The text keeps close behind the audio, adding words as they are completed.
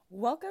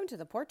Welcome to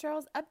the Port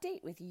Charles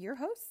Update with your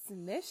hosts,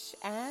 Mish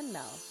and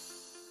Mel.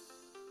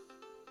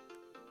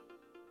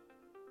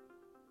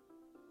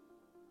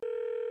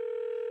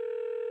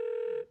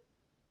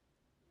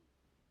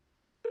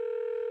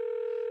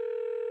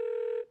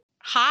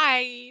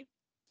 Hi.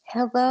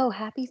 Hello,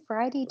 happy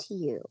Friday to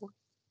you.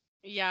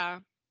 Yeah.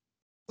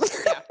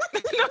 Yeah.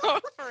 No,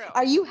 for real.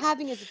 Are you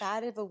having as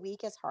bad of a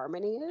week as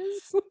Harmony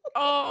is?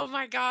 Oh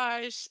my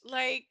gosh.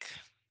 Like,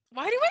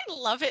 why do I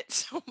love it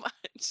so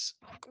much?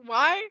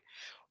 Why?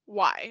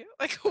 Why?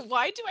 Like,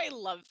 why do I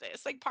love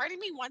this? Like, part of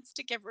me wants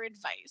to give her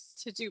advice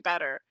to do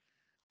better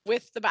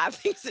with the bad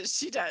things that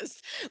she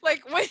does.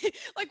 Like when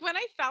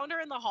I found her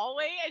in the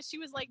hallway and she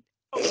was like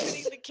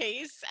opening the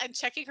case and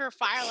checking her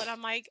file, and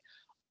I'm like,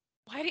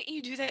 why didn't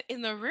you do that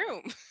in the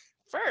room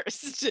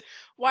first?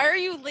 Why are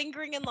you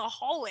lingering in the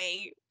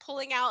hallway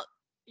pulling out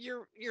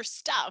your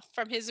stuff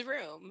from his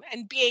room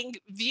and being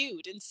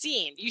viewed and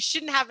seen? You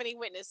shouldn't have any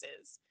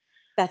witnesses.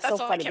 That's so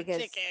That's all I funny kept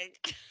because,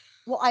 thinking.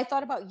 well, I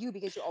thought about you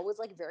because you're always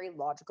like very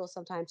logical,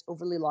 sometimes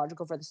overly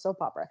logical for the soap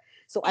opera.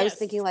 So I was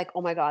thinking Yes. like,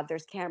 oh my God,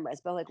 there's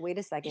cameras. But like, wait a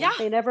Yeah, second,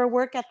 they never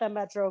work at the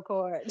Metro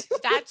Court.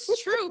 that's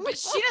true. But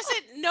she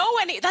doesn't know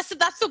any. That's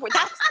the word.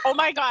 That's, oh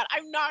my God.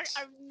 I'm not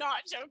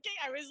joking.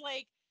 I was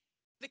like,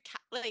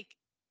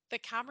 the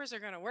cameras are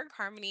gonna work,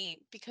 Harmony,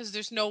 because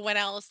there's no one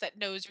else that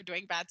knows you're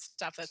doing bad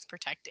stuff that's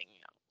protecting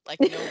you. Like,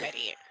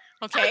 nobody.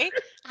 Okay.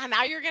 And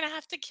now you're gonna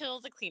have to kill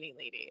the cleaning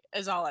lady,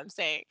 is all I'm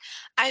saying.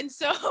 And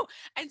so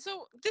and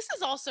so this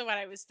is also what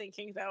I was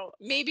thinking, though,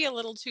 maybe a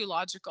little too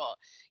logical.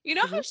 You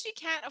know how Mhm. she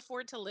can't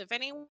afford to live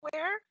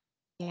anywhere?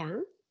 Yeah,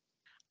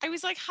 I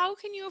was like, how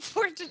can you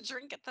afford to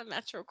drink at the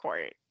Metro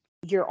Court?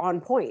 you're on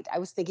point. I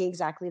was thinking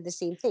exactly the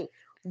same thing.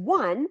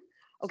 One,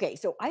 okay,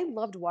 so I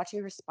loved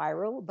watching her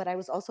spiral, but I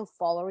was also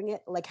following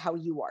it like how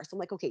you are. So I'm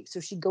like, okay, so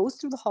she goes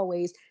through the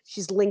hallways,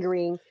 she's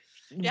lingering.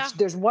 Yeah.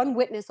 There's one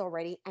witness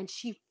already, and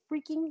she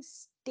freaking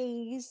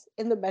stays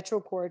in the Metro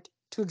Court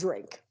to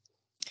drink.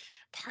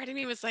 Part of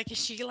me was like, is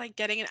she like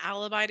getting an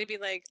alibi to be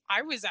like,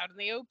 I was out in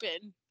the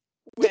open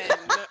when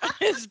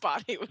his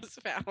body was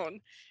found?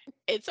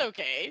 It's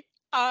okay.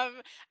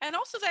 And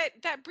also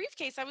that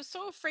briefcase, I was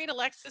so afraid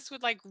Alexis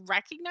would like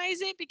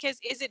recognize it, because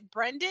is it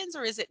Brendan's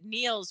or is it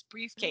Neil's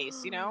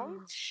briefcase, you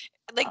know?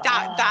 Like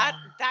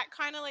Ah, that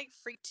kind of like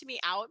freaked me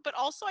out. But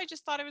also I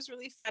just thought it was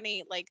really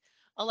funny. Like,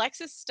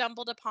 Alexis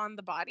stumbled upon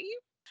the body.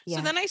 So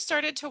yeah. then I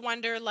started to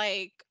wonder,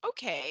 like,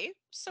 okay,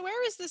 so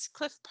where is this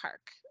Cliff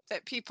Park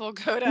that people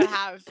go to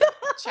have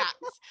chats?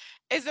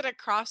 Is it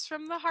across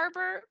from the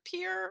harbor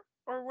pier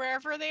or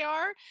wherever they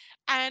are?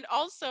 And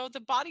also, the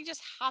body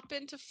just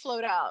happened to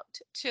float out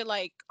to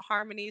like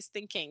Harmony's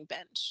thinking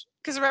bench.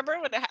 Because remember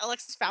when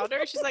Alexis found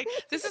her, she's like,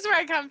 this is where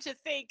I come to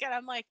think. And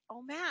I'm like,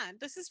 oh man,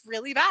 this is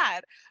really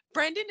bad.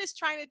 Brendan is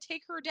trying to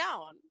take her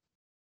down.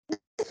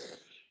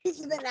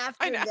 Even I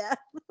after know. death.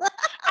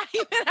 I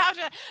even have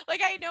to,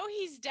 like, I know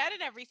he's dead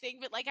and everything,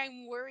 but like,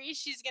 I'm worried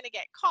she's gonna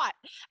get caught.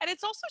 And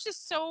it's also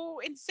just so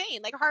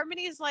insane. Like,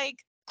 Harmony is like,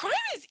 crime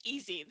is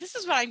easy. This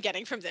is what I'm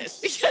getting from this,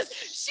 because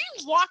she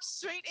walked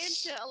straight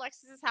into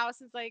Alexis's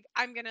house and is like,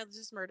 I'm gonna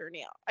just murder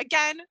Neil.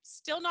 Again,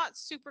 still not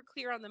super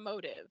clear on the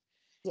motive.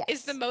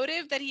 Is the Yes.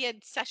 motive that he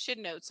had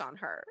session notes on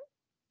her?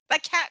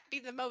 That can't be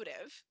the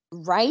motive.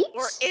 Right?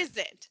 Or is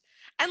it?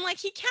 And like,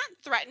 he can't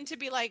threaten to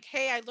be like,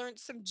 hey, I learned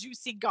some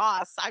juicy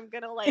goss, I'm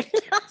gonna like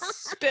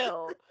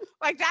spill.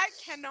 Like, that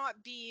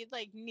cannot be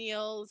like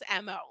Neil's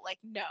MO. Like,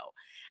 no.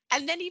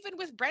 And then even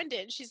with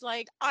Brendan, she's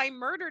like, I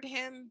murdered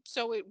him,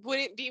 so it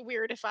wouldn't be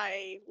weird if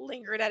I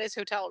lingered at his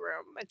hotel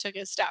room and took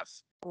his stuff.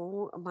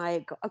 Oh my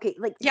God. Okay,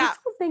 like Yeah. this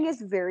whole thing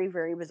is very,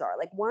 very bizarre.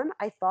 Like, one,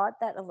 I thought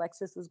that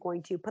Alexis was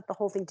going to put the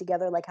whole thing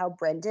together, like how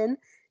Brendan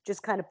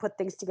just kind of put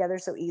things together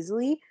so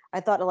easily. I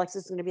thought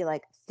Alexis was going to be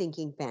like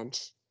thinking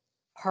bench,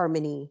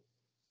 Harmony,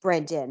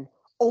 Brendan.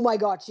 Oh my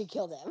God, she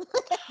killed him.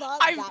 Like, I thought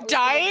I'm that was going to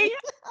dying. be.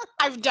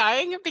 I'm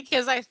dying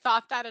because I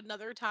thought that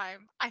another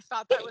time. I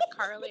thought that with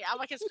Carly. I'm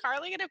like, is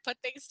Carly gonna put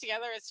things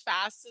together as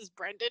fast as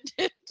Brendan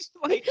did?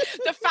 Like,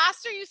 the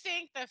faster you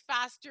think, the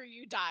faster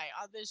you die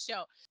on this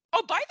show.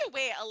 Oh, by the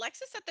way,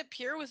 Alexis at the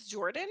pier with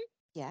Jordan.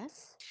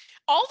 Yes.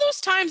 All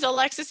those times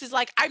Alexis is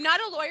like, I'm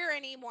not a lawyer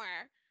anymore.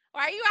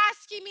 Why are you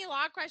asking me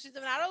law questions?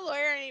 I'm not a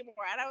lawyer anymore.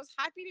 And I was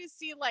happy to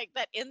see like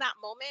that in that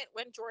moment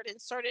when Jordan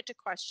started to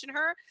question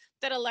her,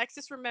 that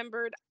Alexis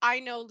remembered, I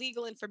know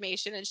legal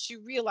information, and she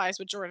realized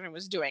what Jordan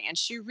was doing, and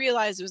she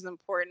realized it was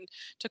important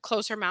to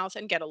close her mouth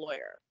and get a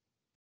lawyer.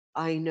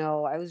 I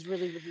know. I was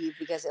really relieved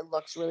because it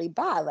looks really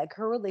bad. Like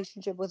her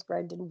relationship with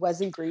Brendan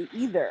wasn't great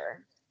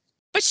either.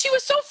 But she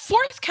was so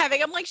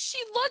forthcoming. I'm like, she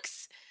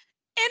looks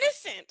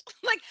innocent.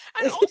 Like,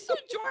 and also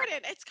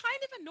Jordan, it's kind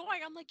of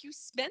annoying. I'm like, you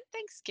spent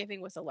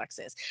Thanksgiving with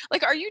Alexis.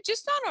 Like, are you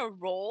just on a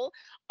roll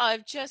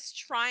of just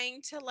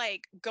trying to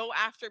like go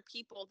after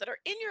people that are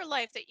in your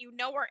life that you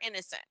know are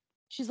innocent?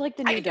 She's like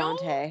the I new know,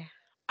 Dante.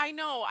 I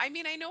know. I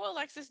mean, I know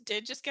Alexis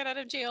did just get out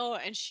of jail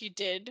and she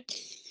did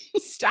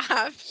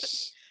stab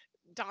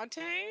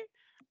Dante.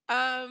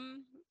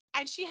 Um,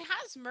 and she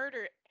has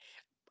murdered.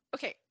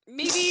 Okay,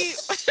 maybe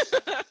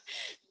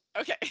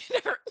Okay,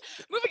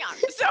 moving on.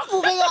 So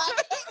Moving on.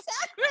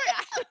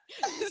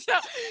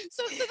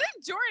 so then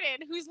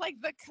Jordan, who's like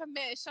the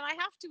commish, and I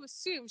have to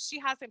assume she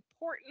has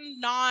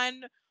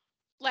important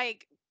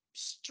like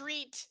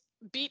street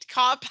beat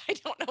cop. I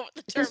don't know what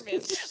the term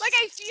is. Like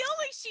I feel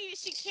like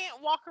she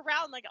can't walk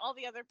around like all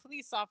the other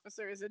police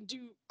officers and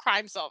do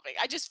crime solving.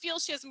 I just feel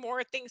she has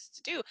more things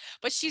to do.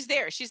 But she's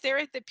there. She's there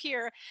at the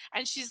pier,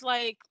 and she's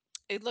like,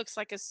 it looks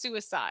like a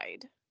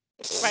suicide.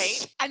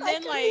 Right? And I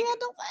then couldn't like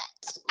handle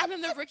that. and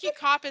then the rookie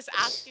cop is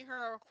asking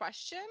her a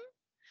question.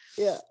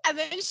 Yeah. And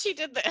then she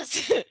did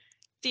this.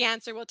 The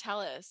answer will tell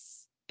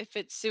us if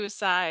it's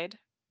suicide,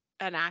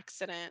 an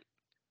accident,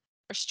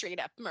 or straight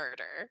up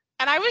murder.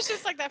 And I was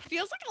just like, that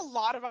feels like a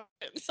lot of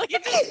options. Like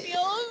it just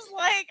feels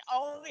like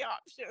all of the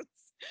options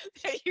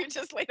that you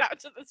just laid out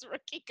to this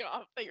rookie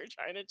cop that you're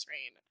trying to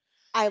train.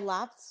 I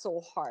laughed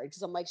so hard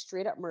because I'm like,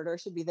 straight up murder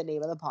should be the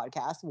name of the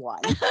podcast.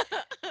 One.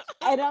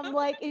 And I'm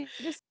like,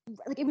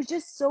 it was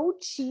just so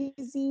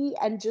cheesy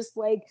and just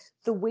like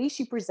the way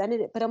she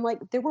presented it. But I'm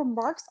like, there were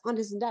marks on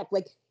his neck.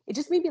 Like it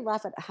just made me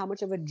laugh at how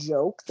much of a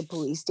joke the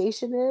police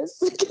station is.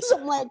 Because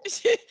I'm like,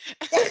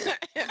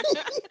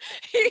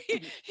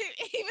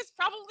 he was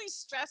probably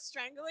stress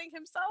strangling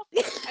himself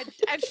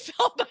and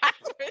fell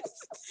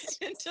backwards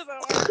into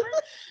the water,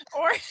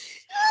 or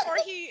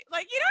he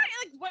like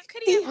what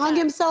could he he have hung done?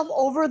 himself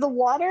over the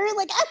water.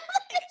 Like,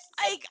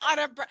 Like on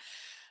a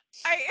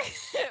I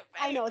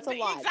I know it's a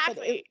lot, but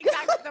exactly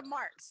the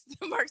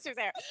marks are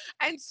there,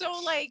 and so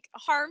like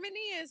Harmony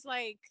is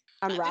like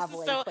this is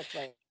unraveling so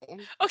quickly.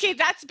 okay.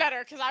 That's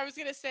better because I was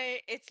gonna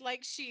say it's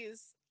like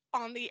she's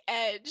on the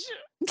edge,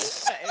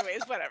 but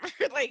anyways, whatever.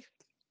 Like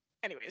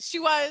anyways, she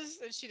was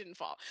and she didn't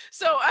fall.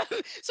 So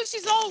so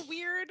she's all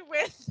weird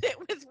with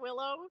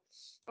Willow,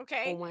 Oh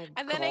okay, my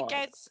and then it god.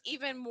 gets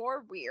even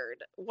more weird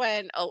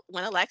when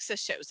Alexa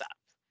shows up.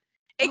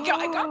 It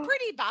got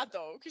pretty bad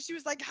though, because she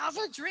was like, have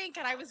a drink,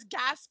 and I was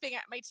gasping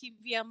at my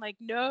TV. I'm like,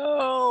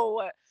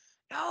 no,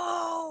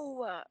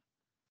 no,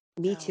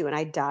 Me too. And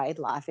no. I died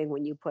laughing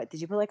when did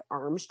you put like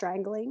arm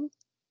strangling?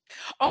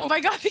 Oh my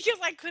god, because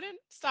I couldn't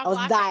I stop was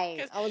laughing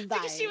dying. I was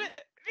because dying.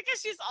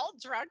 she's all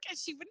drunk and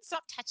she wouldn't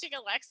stop touching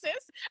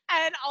Alexis,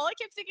 and all I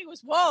kept thinking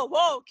was,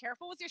 whoa,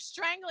 careful with your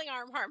strangling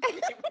arm,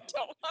 Harmony. I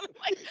don't want to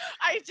like.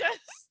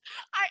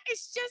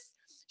 It's just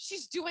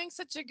she's doing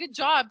such a good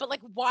job, but like,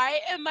 why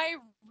am I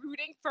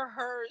rooting for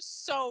her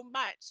so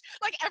much?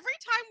 Like every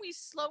time we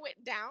slow it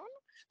down.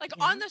 Like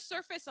Yeah. on the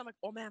surface, I'm like,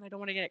 oh man, I don't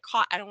want to get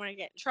caught. I don't want to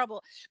get in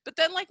trouble. But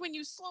then, like, when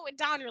you slow it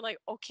down, you're like,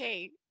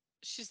 okay,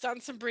 she's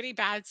done some pretty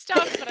bad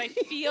stuff, but I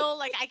feel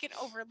like I can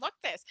overlook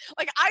this.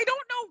 Like, I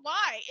don't know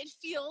why it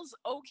feels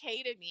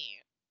okay to me.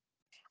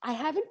 I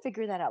haven't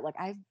figured that out. Like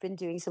I've been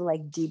doing some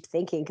like deep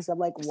thinking because I'm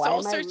like, why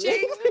Soul am I rooting?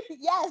 searching.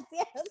 Yes.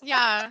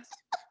 Yeah.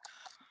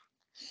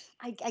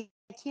 I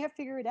can't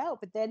figure it out.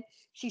 But then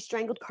she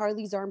strangled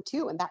Carly's arm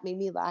too, and that made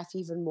me laugh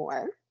even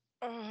more.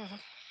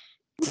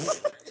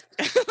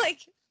 like,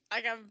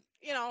 I'm,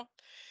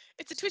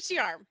 it's a twitchy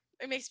arm.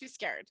 It makes me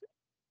scared.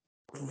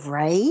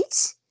 Right?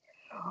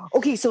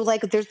 Okay, so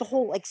like there's the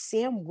whole like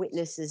Sam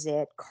witnesses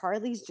it.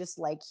 Carly's just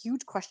like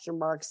huge question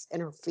marks in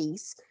her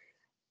face.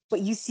 But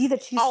you see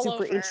that she's All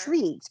super over.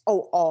 intrigued.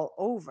 Oh, all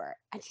over.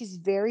 And she's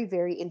very,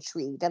 very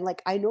intrigued. And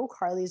like I know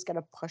Carly's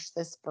gonna push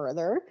this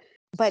further,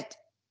 but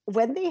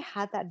when they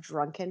had that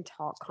drunken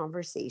talk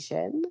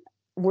conversation,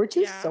 weren't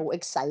you Yeah. so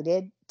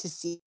excited to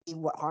see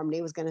what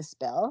Harmony was gonna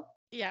spill?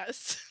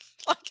 Yes.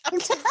 Like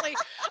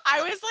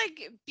I was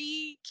like,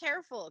 be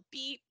careful.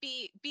 Be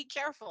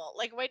careful.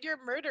 Like when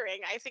you're murdering,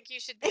 I think you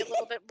should be a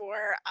little bit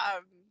more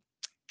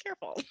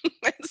careful.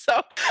 And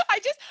so I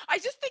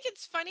just think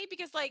it's funny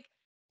because like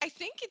I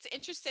think it's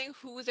interesting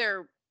who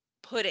they're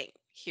putting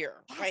here,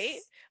 right?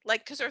 Yes.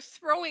 Like because they're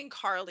throwing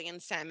Carly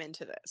and Sam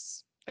into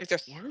this. Like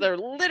Yeah. they're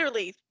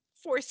literally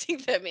forcing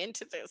them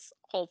into this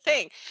whole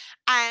thing.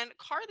 And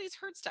Carly's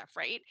heard stuff,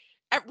 right?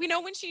 We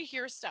know when she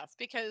hears stuff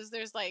because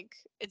there's like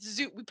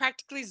we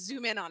practically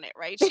zoom in on it,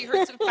 right? She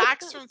heard some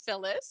facts from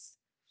Phyllis.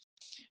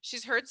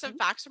 She's heard some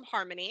facts from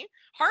Harmony.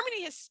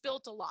 Harmony has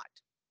spilt a lot,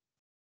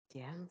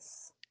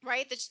 Yes.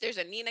 right? That there's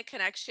a Nina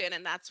connection,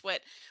 and that's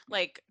what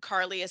like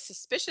Carly is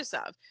suspicious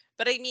of.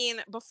 But I mean,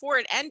 before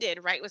it ended,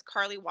 right, with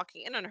Carly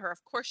walking in on her, of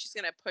course she's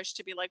gonna push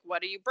to be like,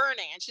 "What are you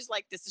burning?" And she's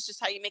like, "This is just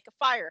how you make a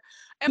fire."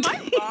 Am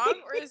I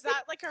wrong, or is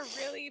that like a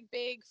really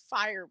big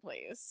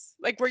fireplace,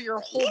 like where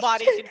your whole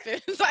body can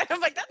fit inside? I'm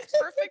like, that's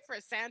perfect for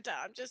Santa.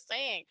 I'm just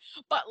saying,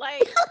 but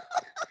like.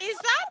 Is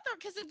that the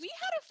because if we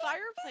had a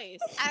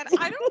fireplace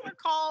and I don't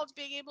recall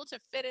being able to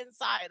fit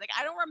inside. Like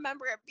I don't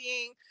remember it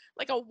being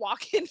like a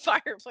walk-in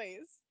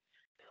fireplace.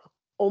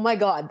 Oh my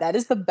God, that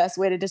is the best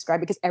way to describe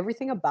it because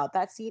everything about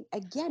that scene,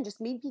 again, just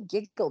made me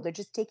giggle. They're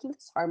just taking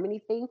this Harmony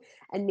thing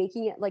and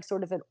making it like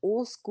sort of an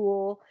old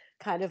school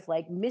kind of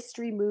like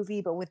mystery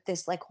movie, but with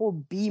this like whole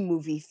B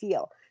movie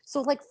feel.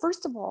 So, like,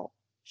 first of all,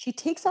 she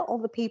takes out all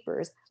the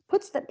papers,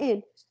 puts them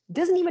in,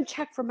 doesn't even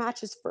check for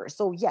matches first.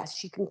 So, yes,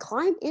 she can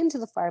climb into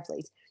the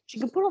fireplace, she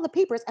can put all the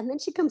papers, and then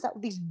she comes out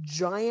with these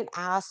giant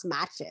ass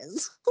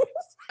matches.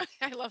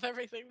 I love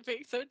everything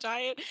being so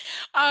giant.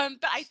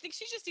 But I think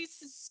she just needs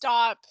to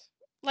stop.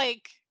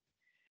 Like,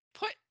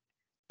 put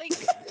like,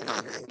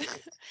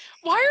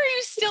 why are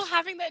you still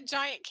having that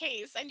giant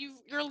case and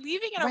you're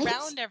leaving it Right?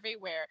 around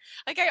everywhere?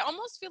 Like, I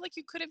almost feel like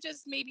you could have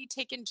just maybe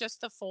taken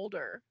just the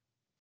folder.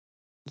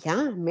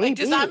 Yeah, Like,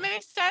 does that maybe.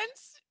 make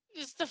sense?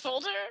 Just the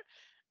folder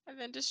and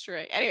then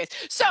destroy. Anyways,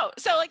 so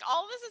like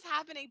all this is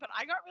happening, but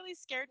I got really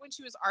scared when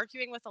she was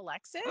arguing with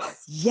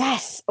Alexis.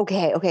 Yes.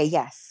 Okay. Okay.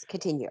 Yes.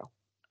 Continue.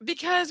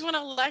 Because when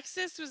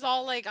Alexis was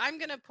all like, I'm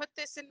going to put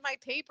this in my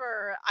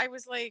paper, I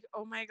was like,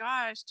 oh my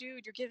gosh,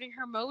 dude, you're giving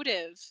her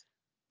motive.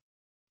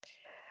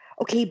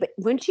 Okay, but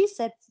when she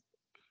said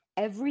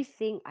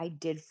everything I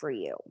did for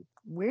you,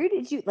 where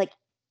did you like?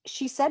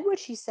 She said what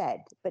she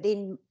said, but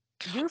in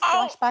your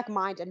Oh, flashback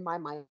mind and my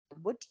mind,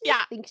 what do you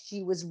yeah. think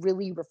she was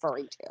really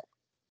referring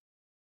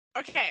to?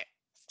 Okay.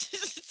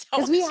 So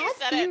Because when she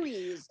said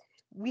it,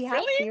 we had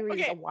really?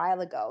 theories a Okay.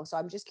 while ago. So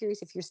I'm just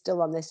curious if you're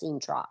still on the same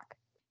track.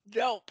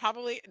 No,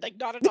 probably like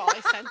not at all. I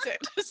sense it.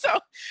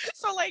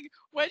 So like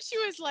when she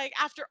was like,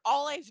 after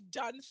all I've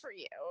done for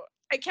you,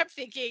 I kept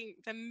thinking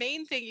the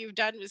main thing you've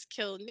done was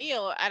kill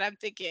Neil. And I'm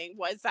thinking,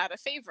 was that a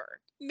favor?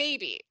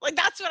 Maybe. Like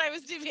that's what I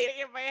was debating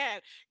in my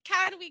head.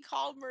 Can we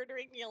call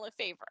murdering Neil a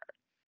favor?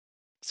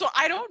 So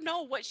I don't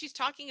know what she's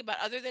talking about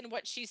other than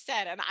what she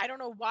said. And I don't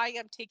know why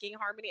I'm taking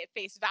Harmony at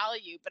face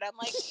value, but I'm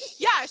like,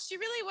 yeah, she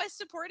really was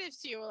supportive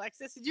to you,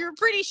 Alexis. You're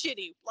pretty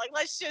shitty. Like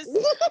let's just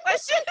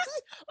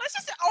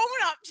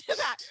own up to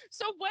that.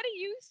 So what do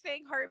you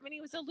think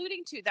Harmony was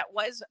alluding to that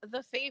was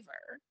the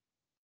favor?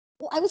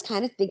 Well, I was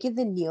kind of thinking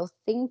the Neil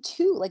thing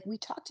too. Like we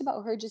talked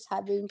about her just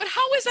having But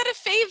how is that a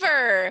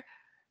favor?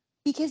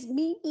 because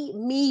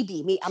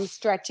maybe I'm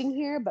stretching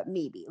here, but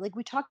maybe like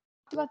we talked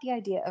about the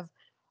idea of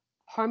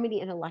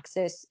Harmony and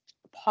Alexis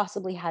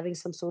possibly having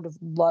some sort of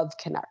love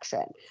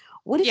connection.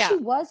 What if she Yeah.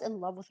 was in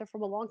love with her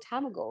from a long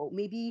time ago?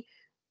 Maybe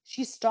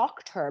she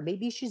stalked her.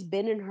 Maybe she's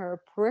been in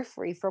her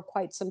periphery for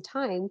quite some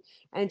time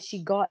and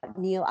she got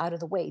Neil out of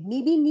the way.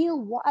 Maybe Neil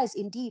was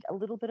indeed a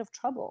little bit of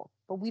trouble,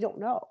 but we don't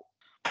know.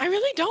 I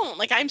really don't.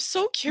 Like, I'm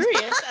so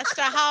curious as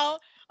to how,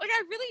 like,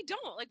 I really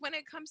don't. Like, when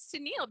it comes to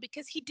Neil,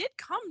 because he did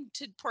come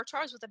to Port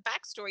Charles with a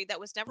backstory that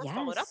was never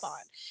followed up on.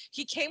 Yes.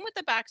 He came with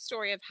the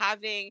backstory of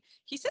having,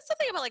 he said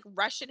something about like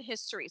Russian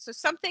history. So,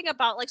 something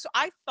about, like, so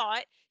I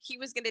thought he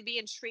was going to be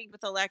intrigued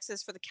with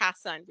Alexis for the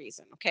Cassadine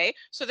reason. Okay.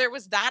 So, there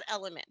was that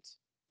element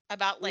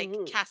about like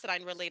Hmm.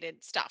 Cassadine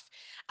related stuff.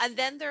 And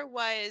then there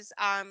was,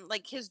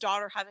 like, his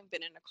daughter having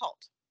been in a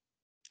cult.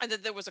 And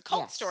then there was a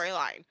cult Yes.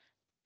 storyline.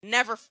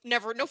 Never,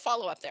 no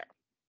follow up there.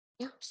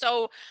 Yeah.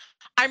 So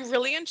I'm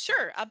really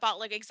unsure about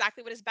like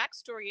exactly what his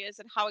backstory is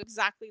and how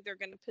exactly they're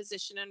going to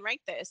position and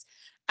write this.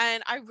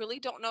 And I really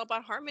don't know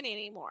about Harmony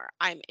anymore.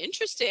 I'm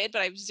interested,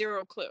 but I have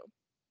zero clue.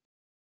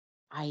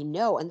 I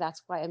know. And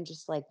that's why I'm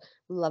just like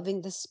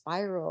loving the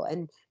spiral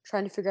and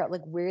trying to figure out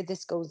like where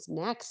this goes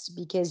next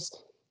because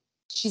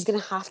she's gonna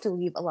have to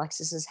leave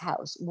Alexis's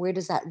house. Where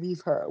does that leave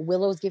her?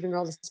 Willow's giving her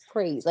all this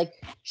praise. Like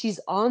she's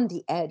on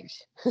the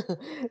edge.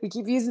 We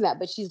keep using that,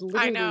 but she's I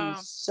literally know.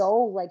 so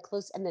like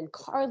close. And then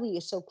Carly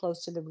is so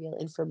close to the real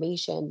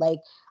information. Like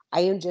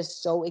I am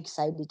just so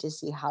excited to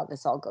see how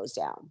this all goes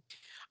down.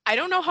 I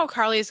don't know how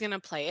Carly is going to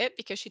play it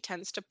because she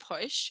tends to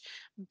push.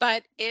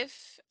 But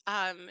if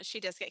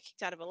she does get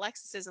kicked out of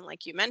Alexis's, and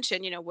like you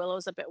mentioned,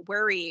 Willow's a bit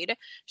worried,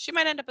 she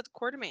might end up with the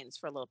Quartermains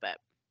for a little bit.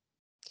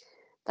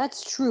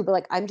 That's true, but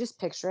like I'm just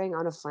picturing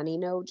on a funny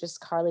note, just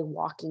Carly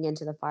walking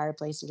into the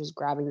fireplace and just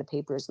grabbing the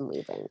papers and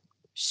leaving.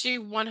 She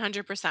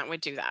 100%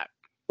 would do that.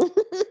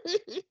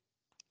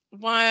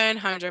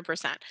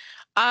 100%.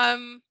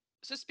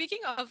 So speaking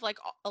of like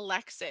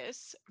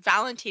Alexis,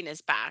 Valentine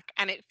is back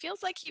and it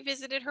feels like he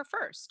visited her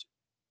first.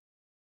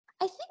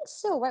 I think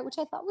so, right? Which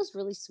I thought was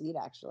really sweet,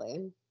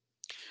 actually.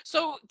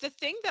 So the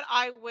thing that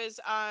I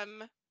was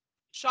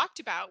shocked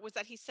about was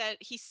that he said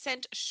he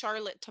sent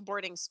Charlotte to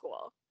boarding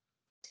school.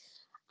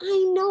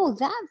 I know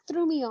that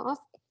threw me off.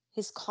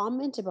 His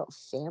comment about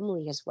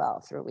family as well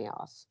threw me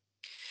off.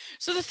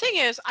 So the thing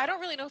is, I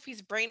don't really know if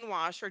he's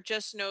brainwashed or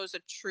just knows a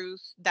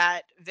truth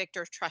that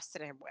Victor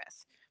trusted him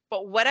with.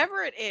 But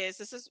whatever it is,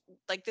 this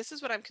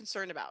is what I'm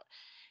concerned about.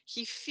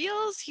 He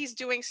feels he's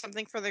doing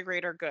something for the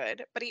greater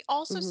good, but he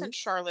also Hmm. sent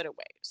Charlotte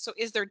away. So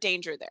is there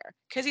danger there?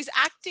 Because he's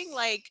acting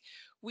like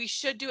we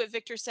should do what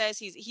Victor says.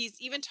 He's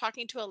even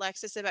talking to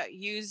Alexis about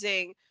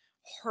using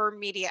her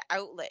media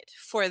outlet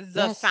for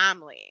the Yes.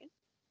 family.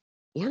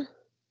 Yeah.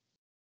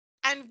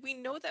 And we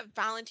know that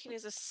Valentine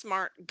is a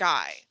smart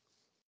guy.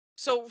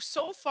 So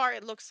far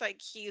it looks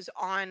like he's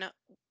on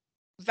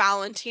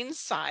Valentine's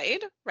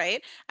side,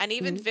 right? And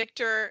even Hmm.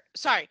 Victor,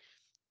 sorry,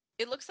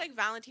 it looks like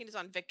Valentine is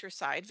on Victor's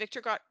side.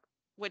 Victor got,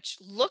 which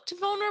looked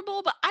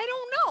vulnerable, but I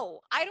don't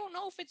know. I don't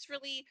know if it's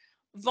really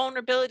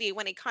vulnerability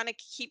when he kind of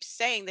keeps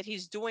saying that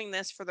he's doing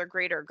this for the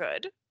greater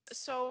good.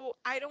 So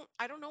I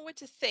don't know what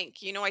to think.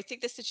 I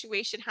think the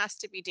situation has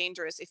to be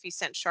dangerous if he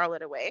sent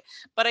Charlotte away.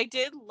 But I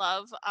did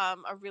love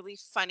a really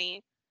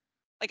funny,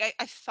 like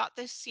I thought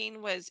this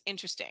scene was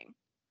interesting.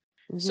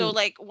 So Hmm.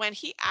 like when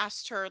he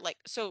asked her, like,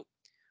 so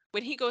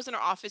when he goes in her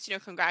office,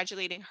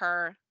 congratulating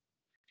her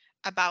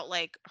about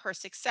like her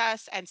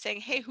success and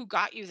saying, "Hey, who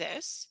got you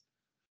this?"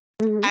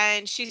 Mhm.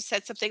 And she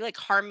said something like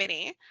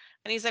harmony.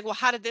 And he's like, "Well,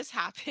 how did this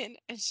happen?"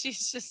 And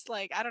she's just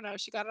like, "I don't know.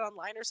 She got it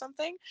online or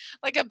something."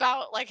 Like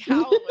about like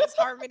how it was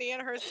Harmony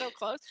and her so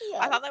close.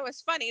 I Yes. thought that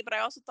was funny, but I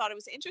also thought it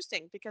was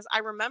interesting because I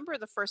remember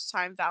the first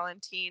time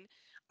Valentine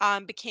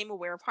became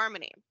aware of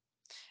Harmony.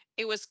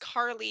 It was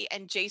Carly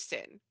and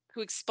Jason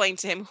who explained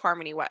to him who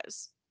Harmony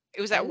was.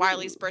 It was at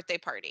Wiley's Oh, birthday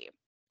party.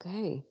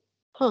 okay.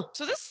 Huh.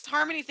 So this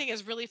Harmony thing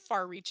is really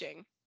far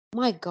reaching.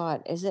 My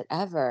God, is it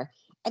ever?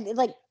 And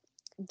like,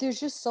 there's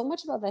just so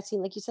much about that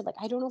scene. Like you said, like,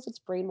 I don't know if it's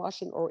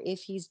brainwashing or if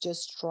he's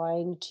just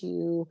trying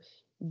to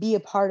be a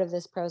part of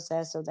this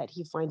process so that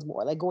he finds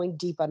more, like going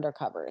deep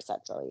undercover,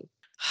 essentially.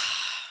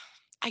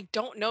 I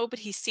don't know, but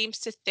he seems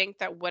to think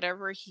that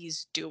whatever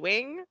he's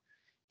doing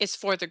is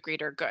for the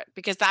greater good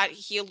because that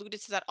he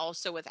alluded to that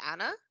also with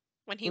Anna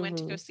when he went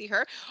to go Hmm. see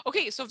her.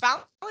 Okay, so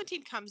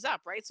Valentine comes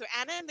up, right? So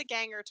Anna and the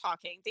gang are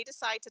talking. They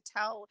decide to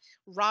tell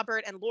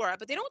Robert and Laura,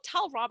 but they don't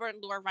tell Robert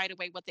and Laura right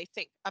away what they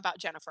think about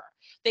Jennifer.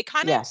 They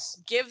kind of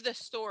Yes. give the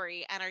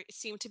story and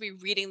seem to be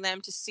reading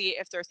them to see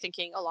if they're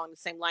thinking along the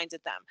same lines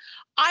as them.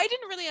 I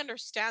didn't really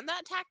understand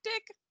that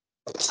tactic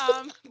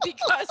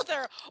because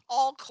they're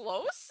all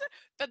close,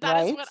 but that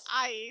is Right? what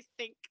I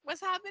think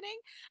was happening.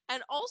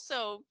 And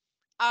also,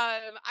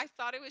 I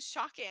thought it was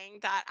shocking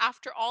that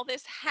after all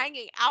this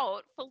hanging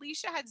out,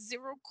 Felicia had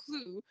zero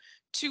clue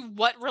to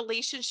what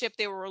relationship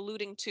they were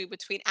alluding to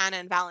between Anna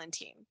and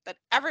Valentine, that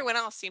everyone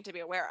else seemed to be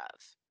aware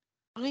of.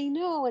 I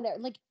know. And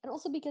like, and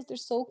also because they're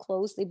so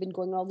close, they've been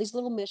going on all these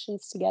little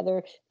missions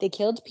together. They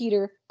killed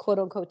Peter, quote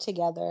unquote,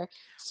 together.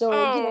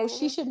 So,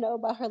 she Oh, should know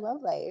about her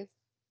love life.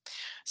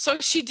 so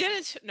she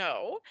didn't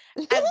know.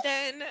 And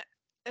then,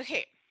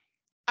 okay,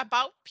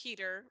 about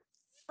Peter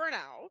for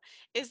now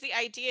is the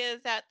idea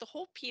that the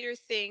whole Peter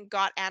thing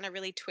got Anna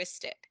really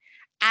twisted.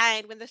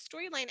 And when the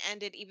storyline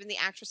ended, even the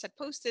actress had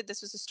posted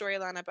this was a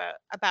storyline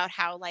about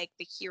how like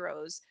the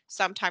heroes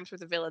sometimes were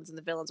the villains and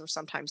the villains were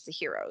sometimes the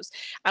heroes.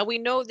 And we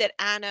know that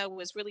Anna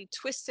was really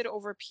twisted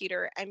over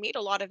Peter and made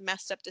a lot of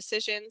messed up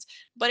decisions,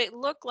 but it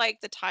looked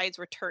like the tides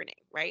were turning,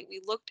 right?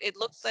 It looked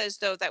Yes. as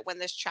though that when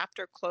this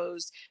chapter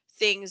closed,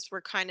 things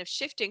were kind of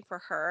shifting for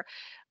her,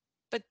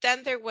 but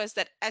then there was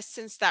that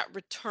essence that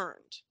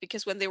returned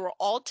because when they were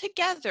all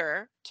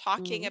together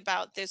talking Hmm.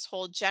 about this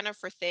whole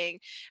Jennifer thing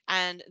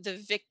and the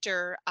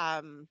Victor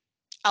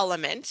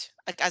element,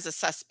 like as a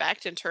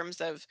suspect in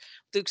terms of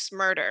Luke's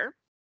murder,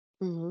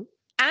 Hmm.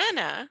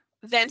 Anna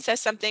then says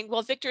something,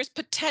 well, Victor's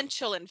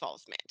potential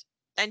involvement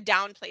and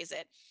downplays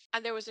it.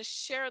 And there was a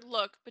shared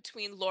look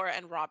between Laura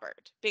and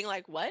Robert, being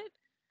like, what?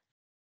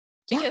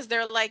 Yeah. Because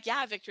they're like,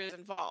 yeah, Victor's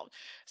involved.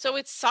 So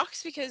it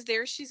sucks because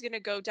there she's going to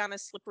go down a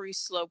slippery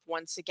slope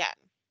once again,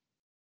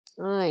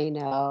 I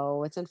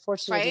know. It's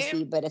unfortunate to right?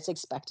 see, but it's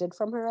expected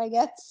from her, I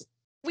guess.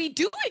 We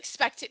do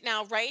expect it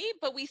now, right?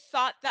 But we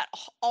thought that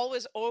all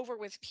was over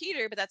with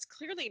Peter, but that's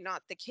clearly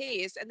not the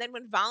case. And then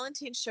when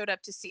Valentine showed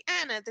up to see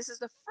Anna, this is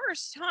the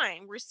first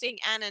time we're seeing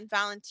Anna and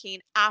Valentine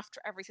after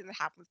everything that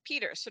happened with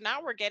Peter. So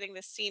now we're getting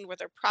this scene where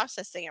they're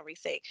processing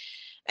everything.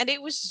 And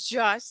it was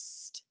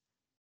just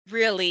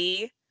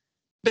really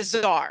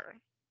bizarre.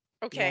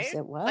 Okay? Yes,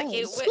 it Like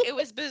was. it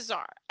was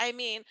bizarre. I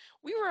mean,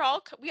 we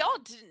all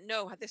didn't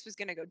know how this was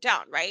going to go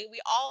down, right?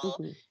 We all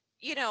Hmm.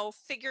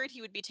 figured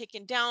he would be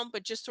taken down,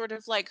 but just sort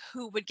of like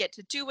who would get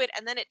to do it.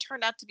 And then it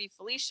turned out to be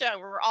Felicia, and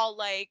we were all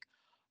like,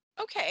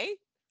 okay,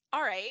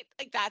 all right,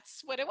 like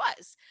that's what it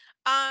was.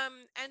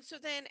 And so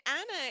then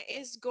Anna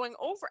is going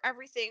over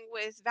everything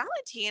with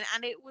Valentine,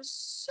 and it was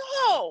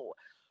so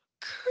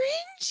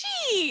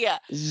cringy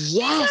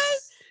because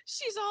Yes.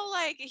 she's all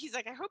like, he's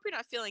like, I hope you're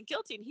not feeling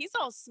guilty. And he's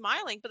all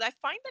smiling. But I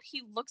find that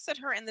he looks at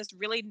her in this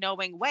really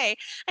knowing way.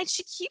 And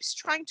she keeps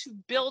trying to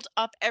build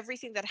up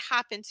everything that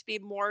happened to be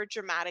more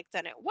dramatic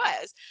than it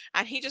was.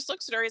 And he just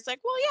looks at her. He's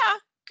like, well, yeah,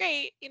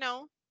 great.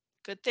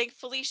 Good thing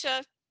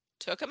Felicia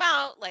took him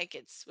out. Like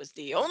was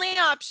the only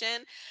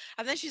option.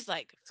 And then she's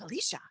like,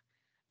 Felicia,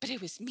 but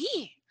it was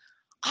me.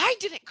 I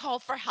didn't call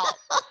for help.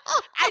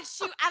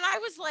 And I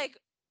was like,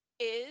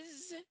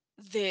 is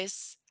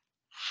this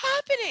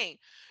happening?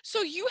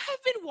 So you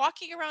have been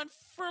walking around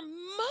for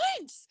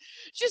months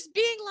just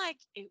being like,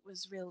 it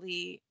was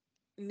really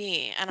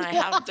me and I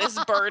have this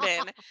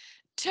burden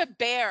to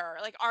bear.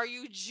 Like, are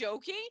you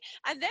joking?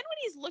 And then when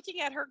he's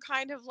looking at her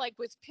kind of like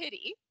with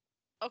pity,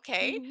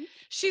 okay, Mhm.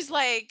 she's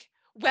like,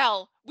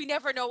 well, we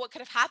never know what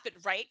could have happened,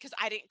 right? Because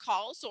I didn't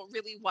call, so it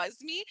really was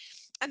me.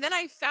 And then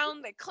I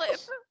found the clip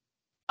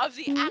of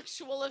the Mhm.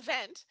 actual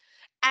event,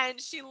 and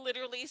she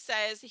literally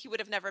says he would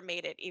have never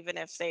made it even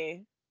if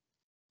they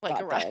like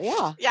Got there. arrived.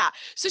 Yeah. Yeah,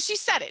 so she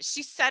said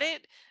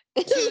it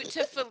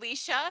to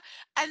Felicia,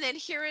 and then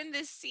here in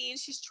this scene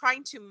she's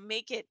trying to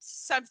make it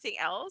something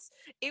else.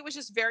 It was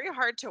just very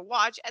hard to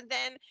watch, and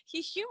then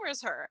he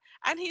humors her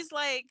and he's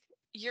like,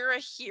 you're a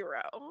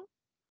hero,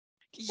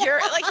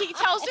 You're like, he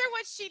tells her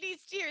what she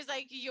needs to hear. He's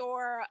like,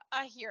 you're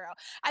a hero.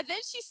 And then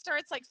she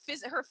starts like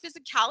her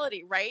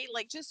physicality, right?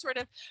 Like just sort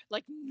of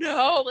like,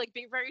 no, like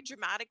being very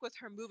dramatic with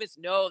her movements.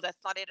 No, that's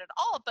not it at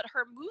all. But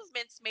her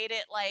movements made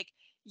it like,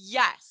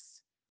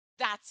 yes,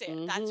 that's it.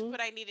 That's Mm-hmm.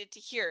 what I needed to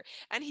hear.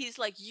 And he's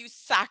like, you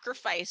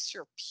sacrificed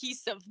your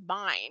peace of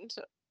mind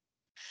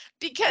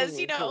because,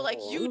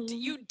 like Mm-hmm.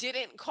 you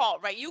didn't call,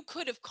 right? You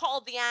could have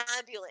called the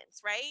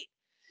ambulance, right?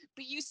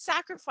 But you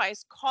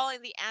sacrificed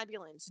calling the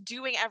ambulance,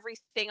 doing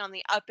everything on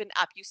the up and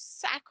up. You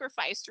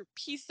sacrificed your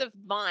peace of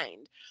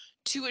mind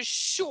to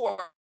assure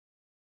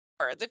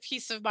the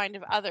peace of mind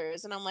of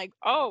others. And I'm like,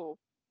 oh,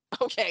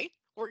 okay,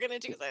 we're going to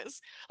do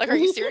this. Like, are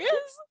you serious?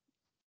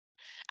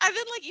 And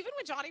then, like, even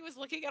when Johnny was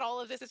looking at all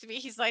of this to me,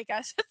 he's like,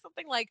 I said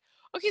something like,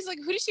 okay, he's like,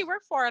 who does she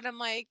work for? And I'm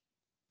like,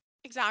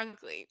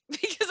 exactly.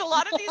 Because a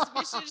lot of these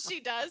missions she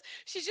does,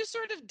 she just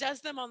sort of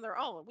does them on their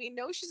own. We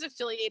know she's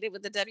affiliated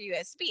with the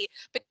WSB,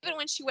 but even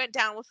when she went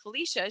down with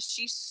Felicia,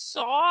 she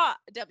saw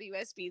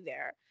WSB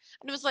there.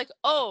 And it was like,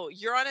 oh,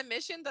 you're on a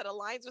mission that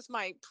aligns with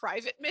my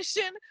private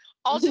mission.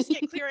 I'll just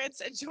get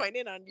clearance and join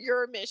in on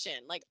your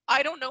mission. Like,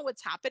 I don't know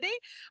what's happening,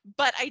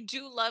 but I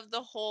do love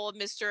the whole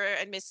Mr.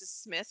 and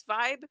Mrs. Smith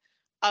vibe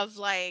of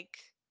like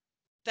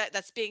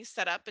that's being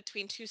set up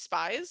between two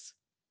spies.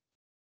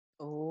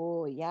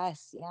 Oh,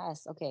 yes,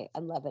 yes. Okay,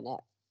 I'm loving it.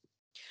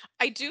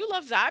 I do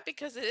love that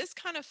because it is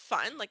kind of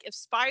fun. Like if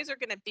spies are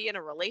going to be in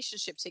a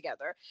relationship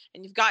together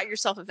and you've got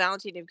yourself a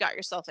Valentine, you've got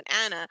yourself an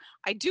Anna,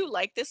 I do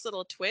like this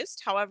little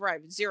twist. However, I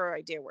have zero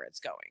idea where it's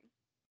going.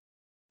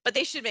 But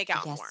they should make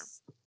out more.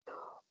 Yes.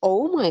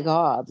 Oh my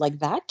God. Like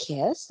that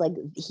kiss, like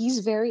he's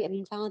very, I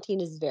mean, Valentine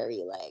is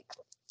very like,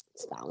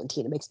 it's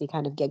Valentine. It makes me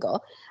kind of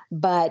giggle.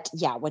 But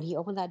yeah, when he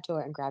opened that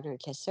door and grabbed her and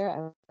kissed her,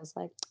 I was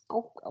like,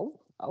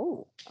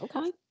 oh,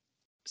 okay.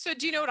 So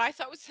do you know what I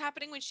thought was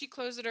happening when she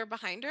closed the door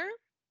behind her?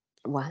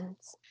 What?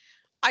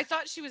 I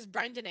thought she was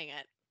Brendaning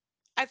it.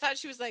 I thought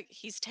she was like,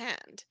 he's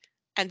tanned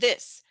and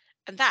this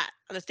and that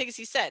and the things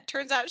he said.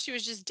 Turns out she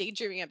was just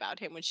daydreaming about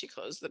him when she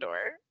closed the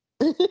door.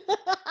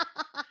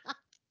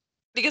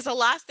 Because the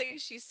last thing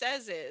she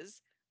says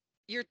is,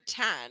 you're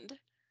tanned.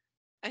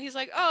 And he's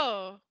like,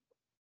 oh,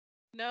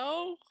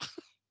 no.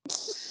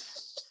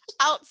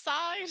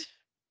 Outside,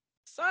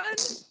 sun,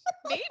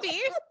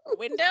 maybe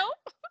window.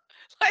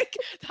 Like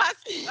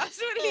that's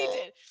what he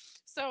did.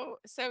 So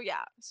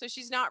yeah. So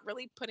she's not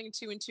really putting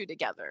two and two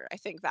together. I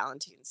think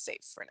Valentine's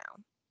safe for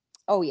now.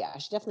 Oh yeah,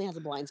 she definitely has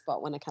a blind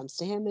spot when it comes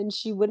to him, and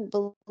she wouldn't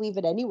believe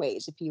it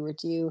anyways if you were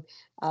to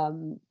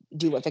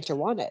do what Victor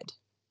wanted.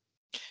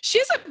 She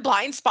has a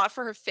blind spot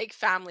for her fake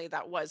family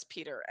that was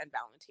Peter and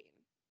Valentine.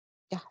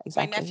 Yeah,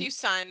 My exactly. nephew's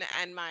son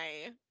and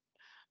my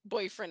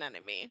boyfriend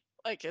enemy,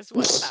 like is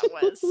what that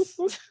was.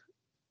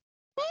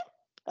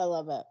 I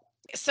love it.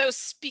 So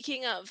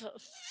speaking of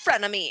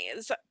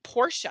frenemies,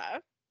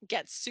 Portia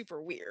gets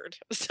super weird.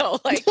 So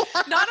like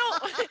not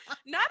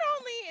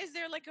only is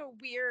there like a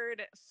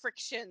weird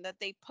friction that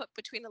they put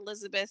between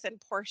Elizabeth and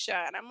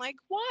Portia, and I'm like,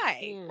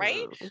 why?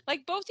 Right? Yeah.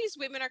 Like both these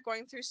women are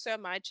going through so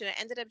much, and it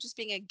ended up just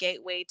being a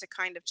gateway to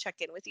kind of check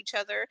in with each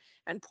other.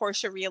 And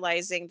Portia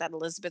realizing that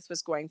Elizabeth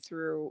was going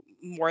through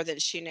more than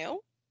she knew.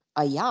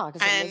 Yeah,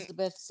 because And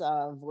Elizabeth's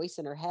voice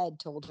in her head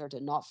told her to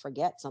not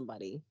forget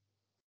somebody.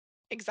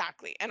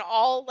 exactly. And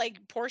all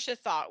like Portia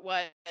thought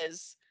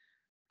was,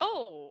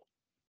 oh,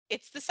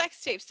 it's the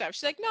sex tape stuff.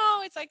 She's like,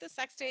 no, it's like the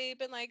sex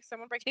tape and like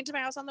someone breaking into my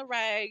house on the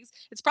regs.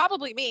 It's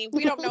probably me.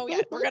 We don't know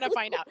yet. We're gonna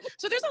find out.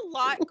 So there's a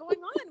lot going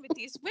on with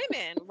these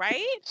women,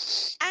 right?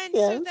 And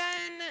so Yes.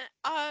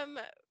 then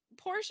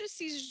Portia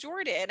sees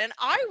Jordan and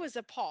I was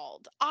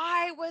appalled.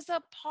 I was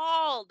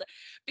appalled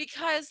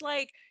because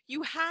like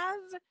you have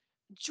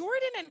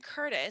Jordan and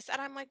Curtis, and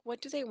I'm like,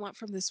 what do they want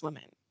from this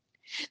woman?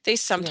 They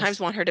sometimes Yes.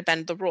 want her to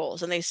bend the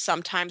rules and they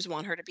sometimes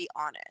want her to be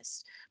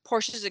honest.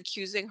 Portia's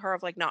accusing her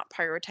of like not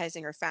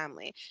prioritizing her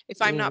family.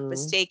 If I'm not Mm,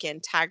 mistaken,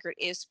 Taggart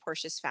is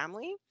Portia's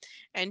family,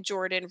 and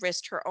Jordan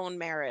risked her own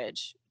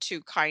marriage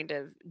to kind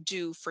of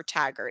do for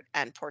Taggart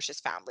and Portia's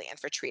family and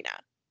for Trina.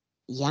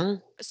 yeah.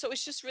 So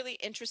it's just really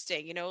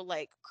interesting,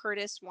 like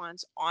Curtis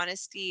wants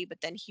honesty,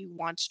 but then he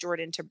wants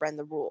Jordan to bend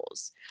the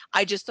rules.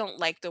 I just don't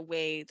like the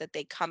way that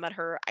they come at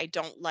her. I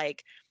don't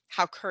like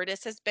how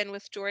Curtis has been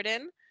with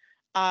Jordan,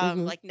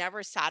 Hmm. like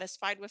never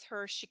satisfied with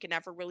her. She can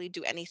never really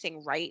do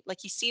anything right. Like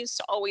he seems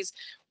to always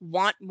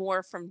want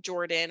more from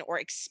Jordan or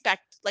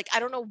expect, like, I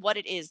don't know what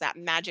it is, that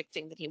magic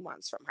thing that he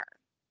wants from her,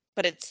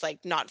 but it's like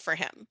not for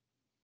him.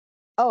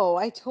 Oh,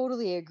 I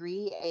totally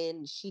agree.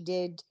 And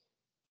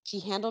she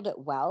handled it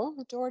well,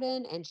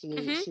 Jordan, and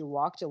Hmm. she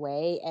walked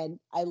away. And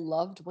I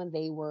loved when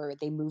they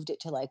moved it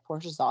to like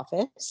Portia's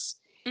office.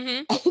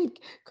 Hmm. And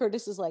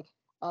Curtis is like,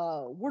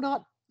 we're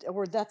not,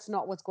 or that's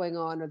not what's going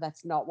on, or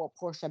that's not what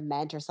Portia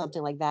meant, or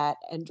something like that.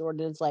 And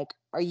Jordan's like,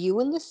 are you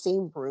in the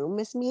same room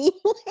as me?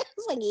 I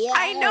was like,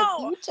 I yes,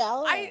 know. you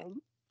tell I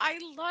him. I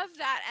love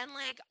that. And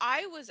like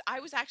I was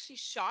actually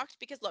shocked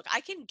because look,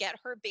 I can get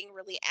her being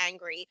really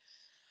angry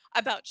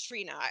about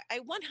Trina. I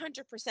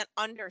 100%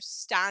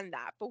 understand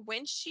that. But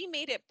when she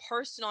made it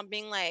personal,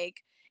 being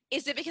like,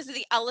 Is it because of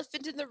the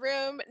elephant in the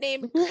room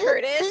named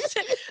Curtis?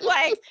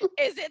 Like,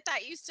 is it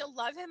that you still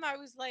love him? I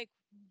was like,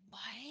 what?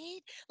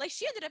 Like,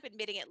 she ended up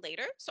admitting it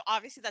later. So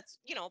obviously that's,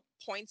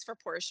 points for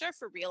Portia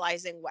for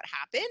realizing what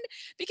happened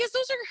because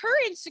those are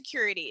her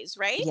insecurities,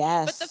 right?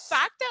 But the Yes.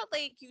 fact that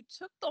like you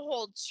took the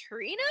whole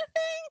Trina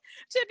thing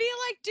to be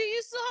like, do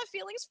you still have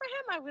feelings for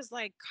him? I was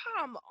like,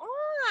 come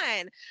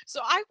on.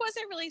 So I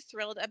wasn't really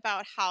thrilled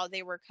about how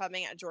they were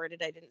coming at Jordan.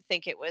 I didn't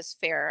think it was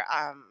fair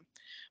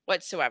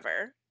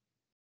whatsoever.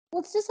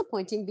 Well, it's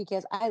disappointing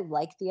because I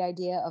like the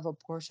idea of a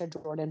Portia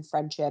Jordan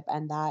friendship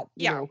and that,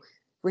 Yeah.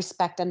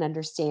 respect and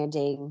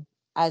understanding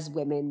as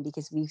women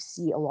because we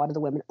see a lot of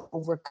the women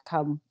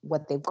overcome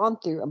what they've gone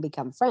through and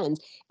become friends.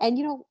 And,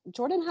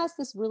 Jordan has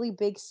this really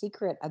big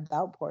secret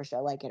about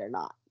Portia, like it or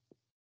not.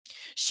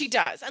 She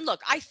does. And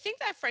look, I think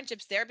that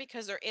friendship's there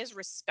because there is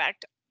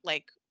respect,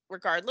 like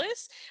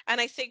regardless. And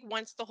I think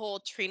once the whole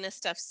Trina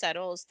stuff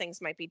settles,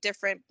 things might be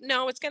different.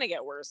 No, it's gonna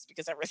get worse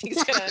because everything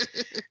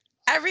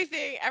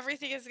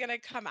is gonna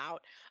come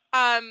out.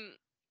 Um,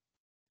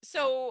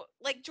 so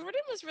like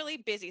Jordan was really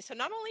busy. So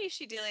not only is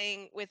she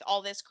dealing with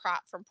all this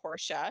crap from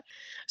Portia,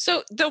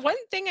 so the one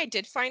thing I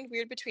did find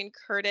weird between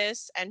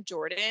Curtis and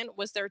Jordan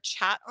was their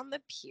chat on the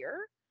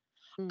pier.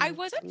 I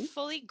wasn't Mhm.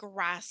 fully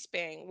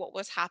grasping what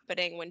was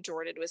happening when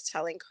Jordan was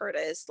telling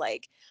Curtis,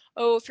 like,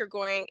 oh, if you're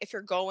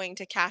going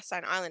to Cast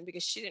Island,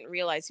 because she didn't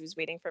realize he was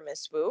waiting for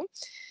Miss Wu,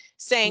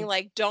 saying,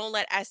 like, don't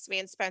let Esme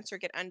and Spencer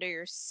get under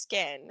your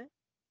skin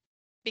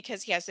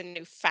because he has a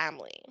new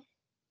family.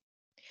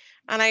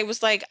 And I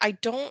was like, I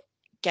don't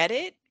get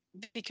it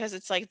because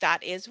it's like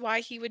that is why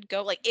he would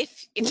go. Like,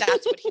 if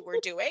that's what he were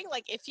doing,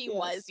 like if he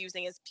was Yes.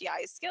 using his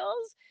PI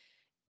skills,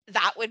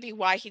 that would be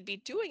why he'd be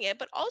doing it.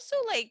 But also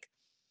like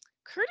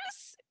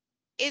Curtis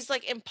is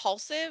like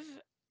impulsive,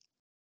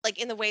 like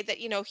in the way that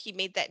he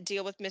made that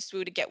deal with Miss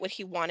Wu to get what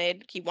he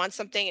wanted. He wants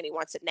something and he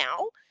wants it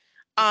now.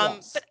 But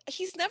Yes.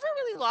 he's never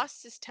really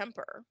lost his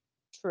temper.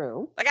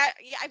 True. Like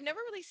I've never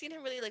really seen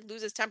him really like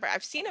lose his temper.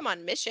 I've seen him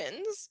on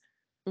missions,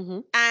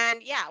 Hmm.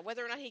 and yeah,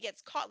 whether or not he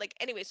gets caught. Like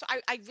anyway, so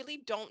I really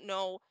don't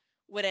know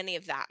what any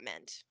of that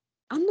meant.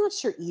 I'm not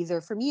sure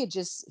either. For me, it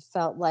just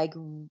felt like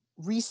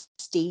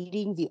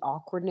restating the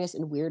awkwardness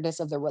and weirdness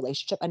of the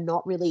relationship and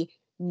not really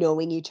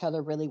knowing each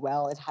other really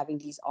well and having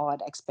these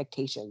odd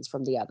expectations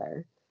from the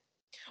other.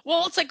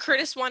 Well, it's like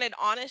Curtis wanted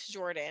honest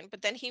Jordan,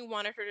 but then he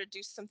wanted her to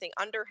do something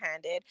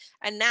underhanded.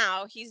 And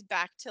now he's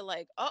back to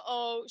like,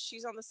 oh,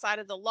 she's on the side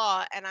of the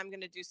law and I'm going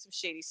to do some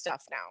shady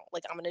stuff now.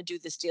 Like, I'm going to do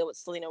this deal with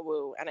Selena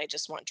Wu and I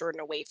just want Jordan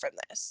away from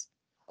this.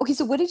 Okay,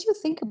 so what did you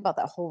think about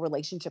that whole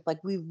relationship?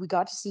 Like we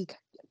got to see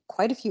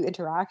quite a few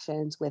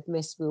interactions with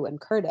Miss Wu and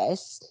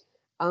Curtis.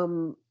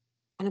 Um,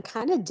 and I'm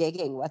kind of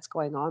digging what's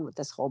going on with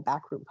this whole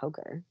backroom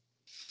poker.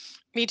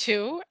 Me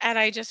too. And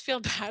I just feel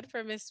bad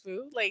for Miss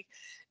Wu. Like,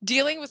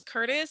 dealing with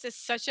Curtis is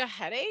such a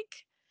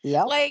headache.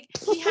 Yep. Like,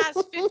 he has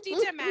 50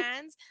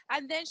 demands,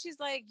 and then she's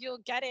like, you'll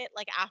get it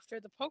like after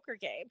the poker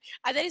game.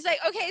 And then he's like,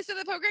 okay, so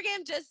the poker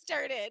game just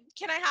started.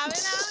 Can I have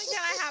it now?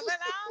 Can I have it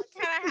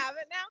now? Can I have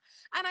it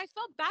now? And I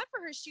felt bad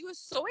for her. She was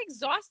so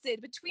exhausted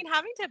between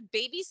having to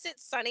babysit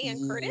Sonny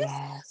and Curtis.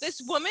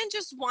 This woman Yes.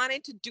 just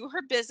wanted to do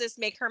her business,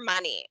 make her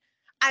money.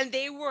 And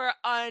they were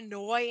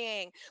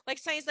annoying. Like,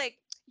 Sonny's like,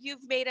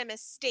 you've made a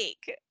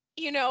mistake,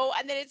 and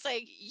then it's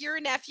like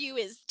your nephew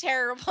is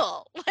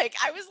terrible. Like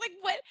I was like,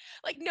 what?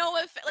 Like no,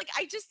 if like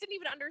I just didn't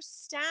even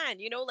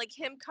understand, like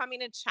him coming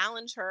to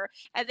challenge her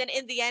and then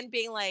in the end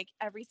being like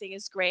everything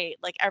is great,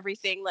 like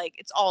everything, like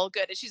it's all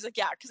good. And she's like,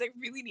 yeah, because I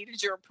really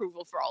needed your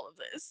approval for all of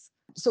this.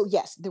 So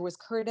yes, there was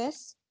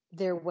Curtis,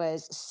 there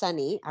was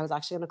Sunny. I was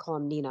actually going to call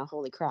him Nina.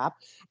 Holy crap!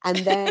 And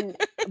then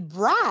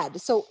Brad.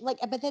 So like,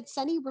 but then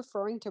Sunny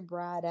referring to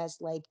Brad as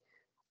like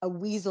a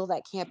weasel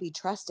that can't be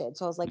trusted.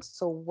 So I was like,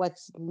 so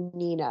what's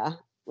Nina?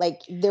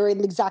 Like they're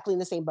exactly in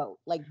the same boat,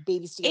 like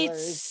baby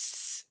stealers,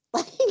 it's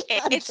like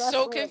it's so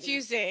untrustworthy.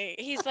 confusing.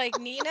 He's like,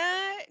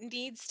 Nina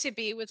needs to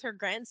be with her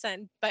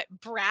grandson, but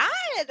Brad,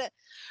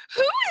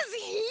 who is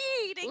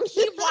he to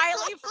keep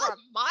Wiley from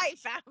my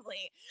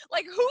family?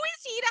 Like, who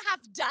is he to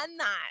have done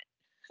that?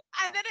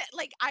 And then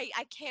like I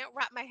can't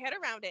wrap my head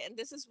around it. And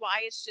this is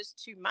why it's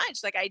just too much.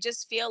 Like I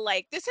just feel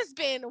like this has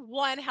been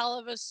one hell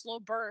of a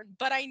slow burn,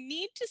 but I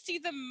need to see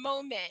the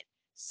moment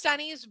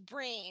Sonny's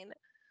brain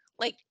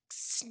like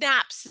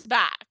snaps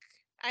back.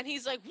 And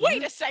he's like,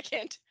 wait Yeah. a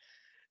second.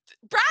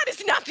 Brad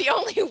is not the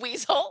only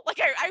weasel. Like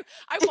I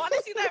want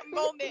to see that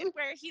moment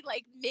where he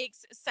like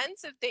makes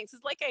sense of things.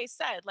 It's like I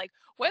said, like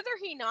whether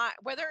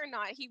or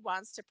not he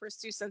wants to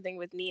pursue something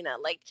with Nina,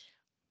 like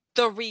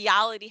the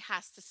reality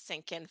has to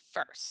sink in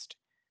first.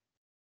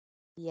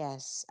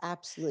 Yes,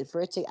 absolutely.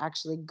 For it to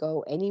actually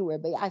go anywhere.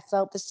 But I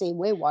felt the same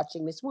way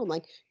watching Miss Wu. I'm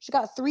like, she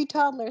got three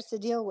toddlers to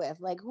deal with.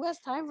 Like, who has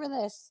time for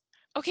this?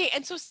 Okay,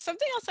 and so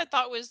something else I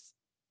thought was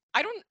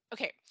I don't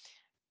okay.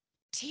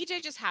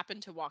 TJ just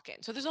happened to walk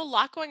in. So there's a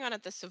lot going on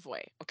at the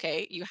Savoy.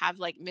 Okay. You have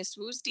like Miss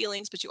Wu's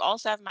dealings, but you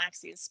also have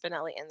Maxie and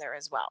Spinelli in there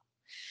as well.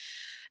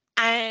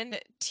 And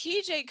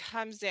TJ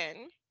comes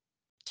in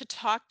to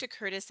talk to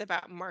Curtis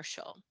about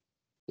Marshall.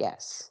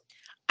 Yes.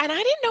 And I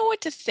didn't know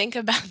what to think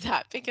about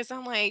that because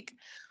I'm like,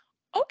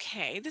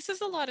 okay, this is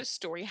a lot of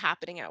story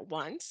happening at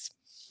once.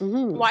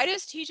 Mm-hmm. Why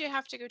does TJ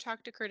have to go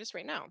talk to Curtis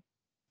right now?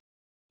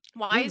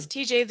 Why is Mm.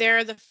 TJ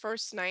there the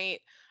first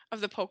night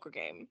of the poker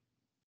game?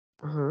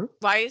 Uh-huh.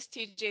 Why is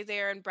TJ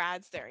there and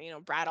Brad's there?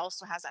 Brad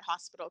also has that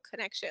hospital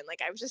connection.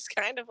 Like, I was just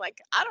kind of like,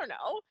 I don't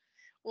know.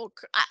 Well,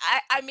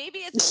 I maybe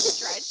it's a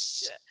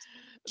stretch,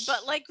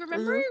 but like,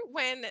 remember Uh-huh.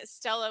 when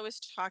Stella was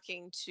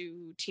talking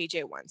to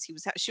TJ once?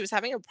 She was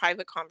having a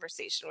private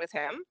conversation with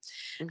him,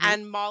 Mm-hmm.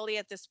 and Molly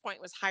at this point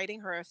was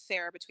hiding her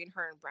affair between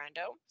her and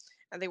Brando,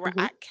 and they were Mm-hmm.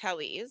 at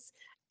Kelly's,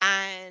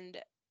 and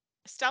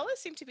Stella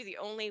seemed to be the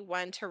only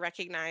one to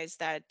recognize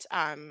that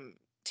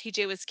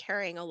TJ was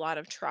carrying a lot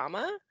of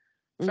trauma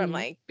from Mm-hmm.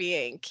 like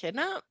being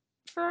kidnapped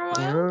for a while.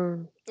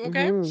 Yeah.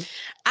 Okay. Mm-hmm.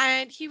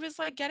 And he was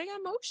like getting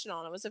emotional,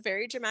 and it was a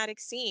very dramatic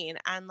scene.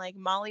 And like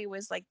Molly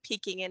was like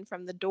peeking in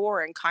from the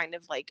door and kind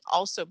of like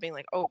also being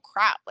like, oh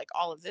crap, like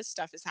all of this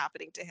stuff is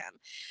happening to him.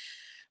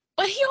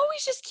 But he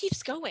always just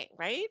keeps going,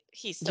 right?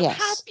 He's so Yes.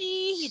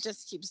 happy. He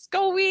just keeps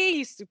going.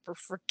 He's super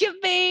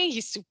forgiving.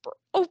 He's super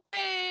open.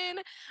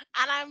 And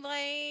I'm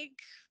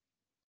like,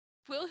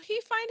 will he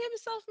find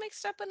himself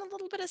mixed up in a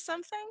little bit of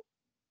something?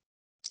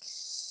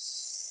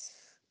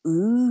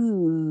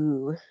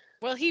 Ooh.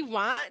 Will he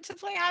want to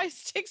play high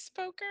stakes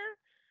poker?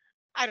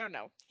 I don't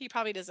know. He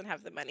probably doesn't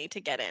have the money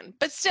to get in,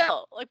 but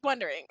still, like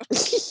wondering.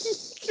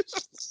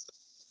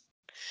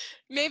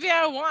 Maybe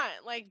I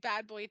want like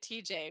bad boy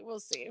TJ. We'll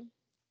see.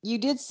 You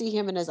did see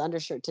him in his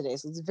undershirt today,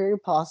 so it's very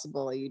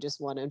possible you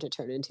just want him to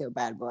turn into a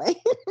bad boy.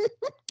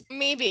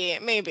 Maybe,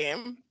 maybe.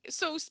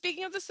 So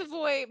speaking of the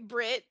Savoy,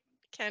 Brit,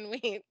 can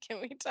we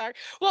talk?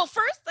 Well,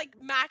 first, like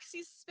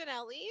Maxi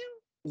Spinelli.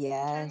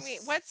 Can we?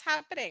 Yes. What's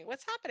happening?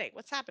 What's happening?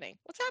 What's happening?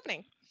 What's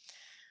happening?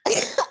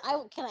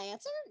 Can I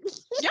answer?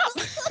 Yep.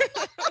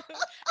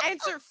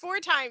 Answer 4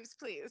 times,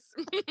 please.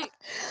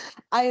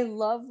 I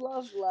love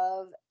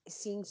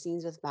seeing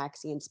scenes with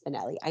Maxie and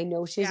Spinelli. I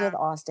know she's with Yeah.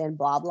 Austin,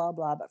 blah blah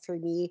blah, but for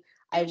me,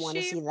 I Is want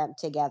to she? see them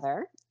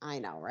together. I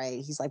know, right?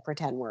 He's like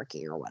pretend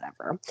working or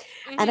whatever.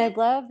 And I Mm-hmm.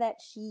 love that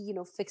she,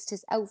 fixed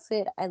his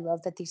outfit. I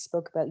love that they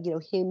spoke about,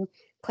 him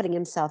putting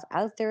himself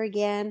out there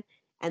again.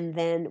 And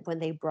then when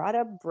they brought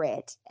up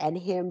Brit and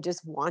him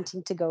just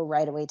wanting to go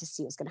right away to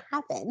see what's going to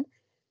happen,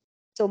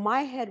 so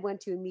my head went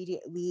to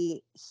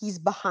immediately, he's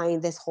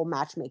behind this whole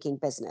matchmaking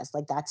business.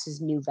 Like that's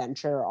his new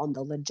venture on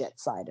the legit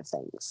side of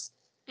things.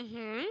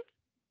 Mm-hmm.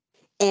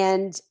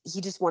 And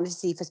he just wanted to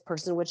see if this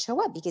person would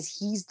show up because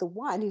he's the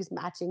one who's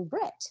matching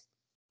Brit.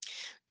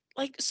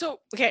 Like, so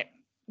okay,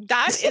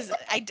 that is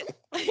I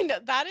know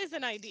that is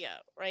an idea,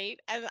 right?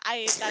 And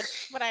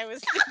that's what I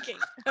was thinking.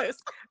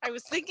 I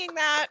was thinking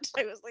that.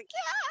 I was like,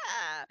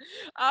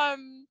 yeah.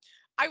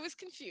 I was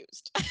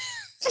confused.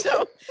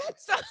 so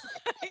so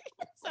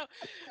so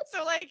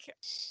so like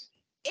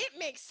it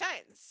makes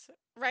sense,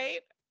 right?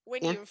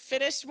 When Yeah. you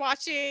finish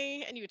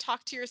watching and you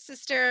talk to your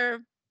sister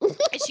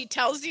and she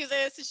tells you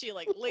this and she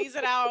like lays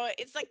it out,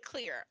 it's like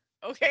clear.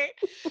 Okay.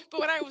 But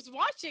when I was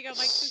watching, I'm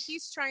like, so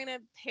he's trying to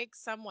pick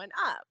someone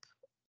up.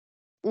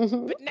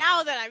 Hmm. But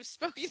now that I've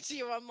spoken to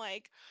you, I'm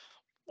like,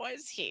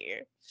 was he?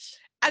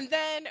 And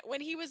then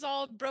when he was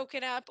all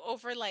broken up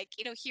over like,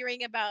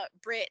 hearing about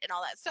Brit and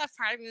all that stuff,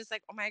 part of me was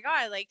like, oh my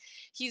God, like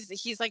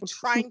he's like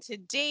trying to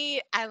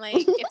date, and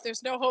like if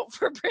there's no hope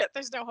for Brit,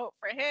 there's no hope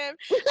for him.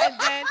 And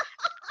then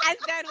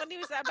when he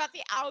was about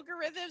the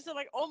algorithms, I'm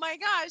like, oh my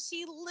gosh,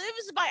 he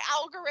lives by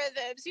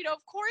algorithms.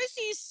 Of course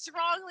he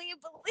strongly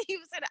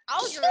believes in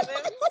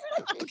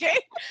algorithms. Okay.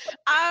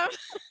 Um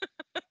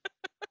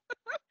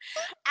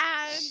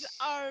and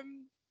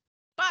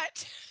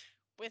but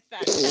with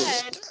that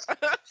said,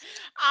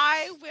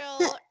 I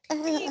will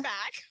piggyback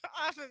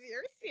off of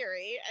your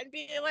theory and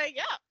be like,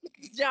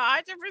 yeah,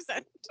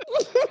 100%.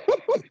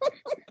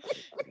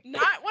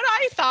 Not what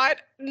I thought,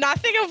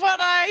 nothing of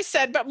what I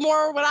said, but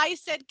more what I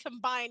said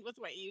combined with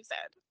what you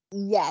said.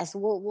 Yes,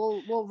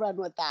 we'll run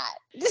with that.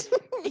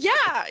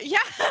 Yeah, yeah.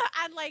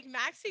 And like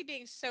Maxie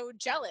being so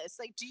jealous,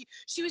 like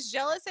she was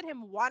jealous at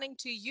him wanting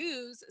to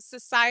use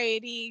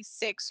Society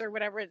 6 or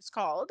whatever it's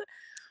called,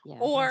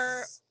 or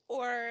Yes.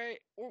 or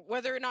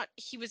whether or not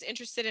he was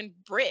interested in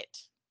Brit.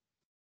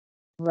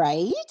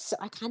 Right? So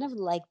I kind of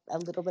like a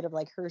little bit of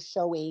like her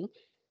showing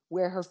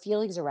where her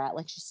feelings are at.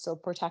 Like she's still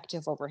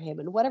protective over him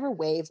in whatever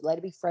way, let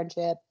it be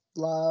friendship,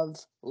 love,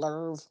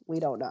 we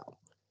don't know.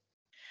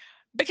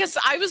 Because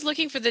I was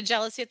looking for the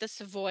jealousy at the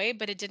Savoy,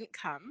 but it didn't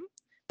come.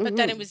 But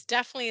then it Hmm. was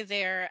definitely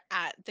there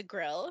at the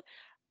grill.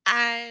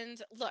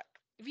 And look,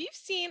 we've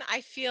seen,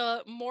 I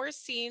feel, more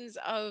scenes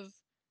of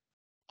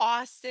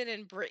Austin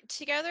and Britt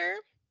together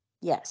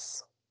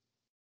Yes.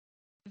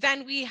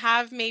 than we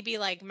have maybe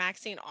like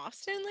Maxine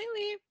Austin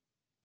lately.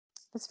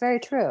 That's very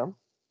true.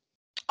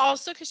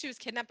 Also, because she was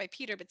kidnapped by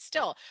Peter, but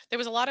still, there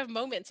was a lot of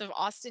moments of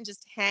Austin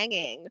just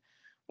hanging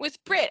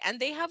with Britt, and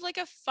they have like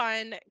a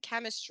fun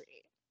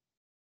chemistry.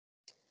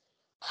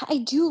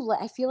 I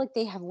feel like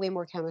they have way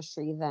more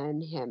chemistry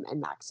than him and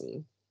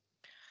Maxie.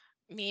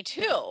 Me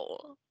too.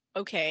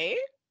 Okay.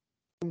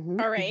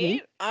 Hmm. All Hmm.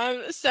 right.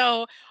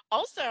 So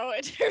also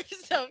in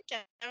terms of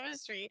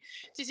chemistry,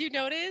 did you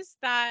notice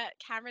that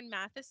Cameron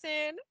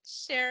Matheson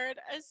shared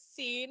a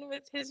scene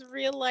with his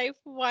real life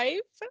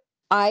wife?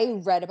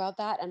 I read about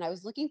that and I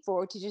was looking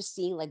forward to just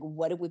seeing like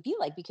what it would be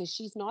like because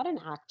she's not an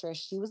actress.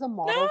 She was a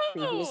model No.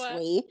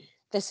 previously.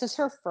 This is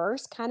her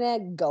first kind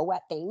of go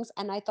at things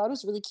and I thought it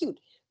was really cute.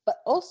 But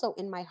also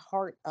in my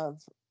heart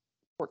of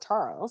Port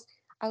Charles,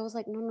 I was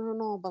like, no, no, no,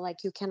 no, but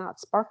like you cannot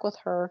spark with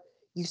her.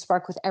 You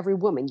spark with every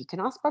woman. You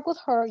cannot spark with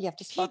her. You have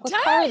to He spark with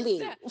does.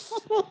 Carly.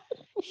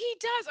 He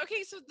does.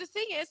 Okay, so the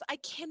thing is, I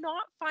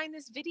cannot find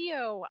this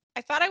video.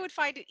 I thought I would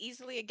find it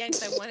easily again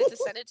because I wanted to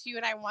send it to you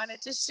and I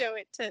wanted to show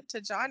it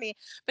to Johnny.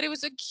 But it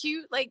was a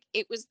cute, like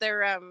it was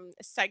their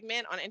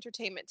segment on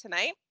Entertainment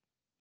Tonight.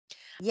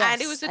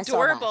 And it Yes, was I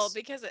saw adorable that.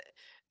 because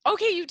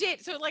okay, you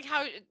did. So like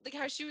how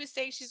she was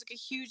saying she's like a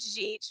huge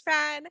GH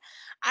fan.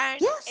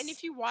 And Yes.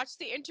 if you watch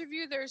the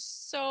interview, they're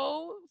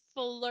so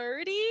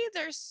flirty.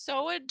 They're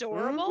so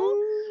adorable.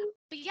 Hmm.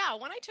 But yeah,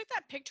 when I took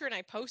that picture and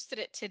I posted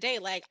it today,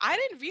 like I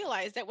didn't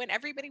realize that when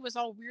everybody was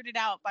all weirded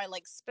out by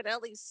like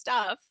Spinelli's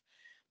stuff,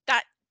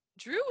 that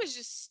Drew was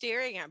just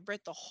staring at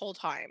Britt the whole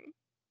time.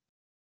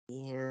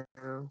 Yeah.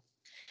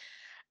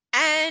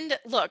 And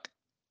look,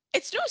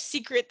 it's no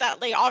secret that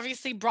they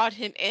obviously brought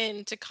him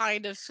in to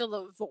kind of fill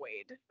a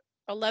void,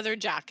 a leather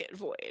jacket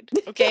void.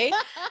 Okay.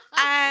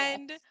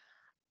 And Yes.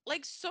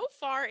 like so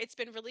far it's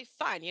been really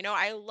fun.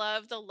 I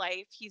love the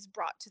life he's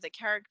brought to the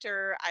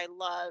character. I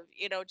love,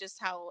 just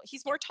how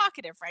he's more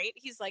talkative, right?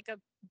 He's like a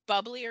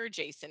bubblier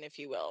Jason, if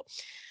you will.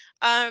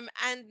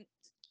 And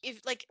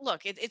if like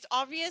look, it's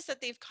obvious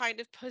that they've kind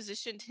of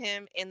positioned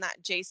him in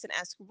that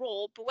Jason-esque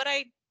role, but what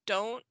I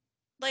don't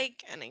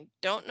like, and I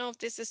don't know if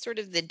this is sort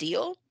of the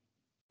deal,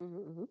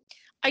 Hmm.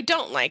 I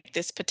don't like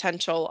this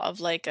potential of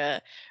like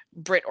a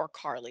Brit or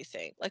Carly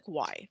thing. Like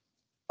why?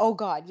 Oh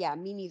God, yeah,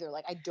 me neither.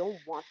 Like I don't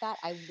want that.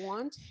 I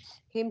want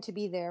him to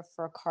be there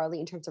for Carly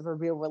in terms of a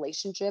real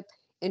relationship.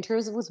 In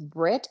terms of with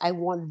Britt, I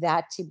want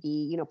that to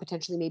be,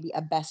 potentially maybe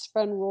a best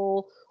friend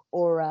role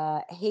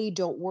or hey,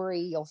 don't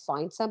worry, you'll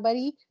find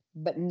somebody,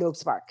 but no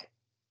spark.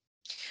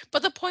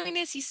 But the point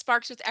is, he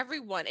sparks with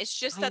everyone. It's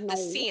just I that the know.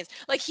 scenes,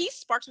 like he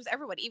sparks with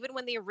everyone. Even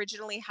when they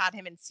originally had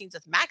him in scenes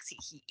with Maxie,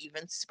 he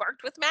even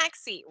sparked with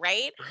Maxie,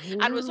 right? I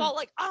And was know. all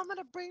like, "I'm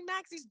gonna bring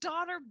Maxie's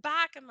daughter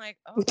back." I'm like,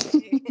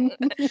 okay.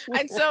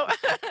 And so,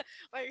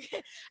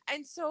 like,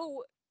 and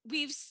so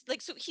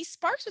like so he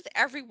sparks with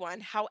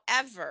everyone.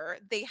 However,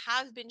 they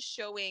have been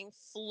showing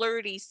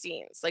flirty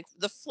scenes, like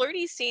the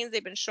flirty scenes.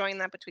 They've been showing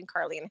that between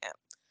Carly and him.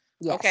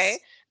 Okay, Yes.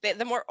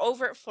 the more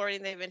overt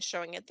flirting they've been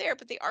showing it there,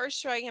 but they are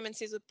showing him in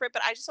scenes with Brit.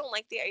 But I just don't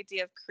like the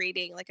idea of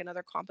creating like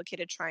another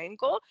complicated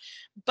triangle.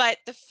 But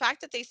the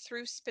fact that they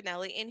threw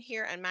Spinelli in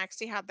here and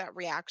Maxie had that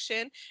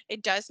reaction,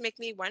 it does make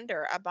me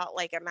wonder about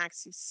like a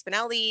Maxie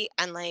Spinelli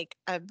and like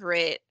a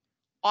Brit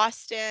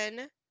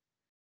Austin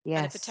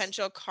and a Yes.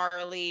 potential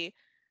Carly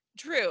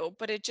Drew,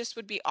 but it just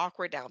would be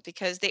awkward now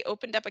because they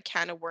opened up a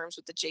can of worms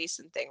with the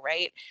Jason thing,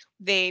 right?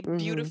 They Hmm.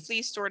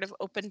 beautifully sort of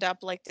opened up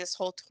like this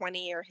whole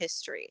 20-year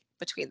history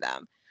between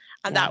them.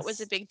 And that was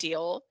a Yes. big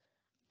deal.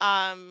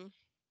 Um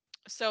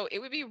so it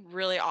would be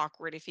really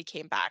awkward if he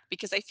came back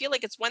because I feel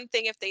like it's one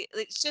thing if they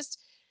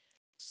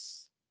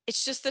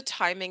it's just the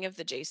timing of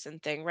the Jason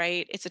thing,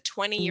 right? It's a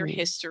 20-year Mhm.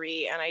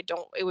 history and I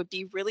don't it would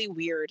be really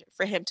weird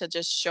for him to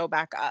just show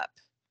back up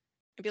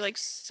and be like,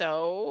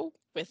 "So,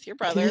 with your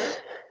brother."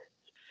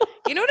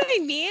 You know what I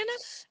mean?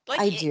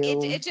 Like I it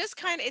do. just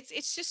kind of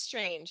it's just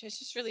strange. It's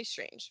just really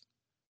strange.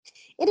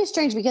 It is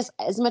strange because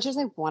as much as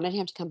I wanted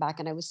him to come back,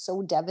 and I was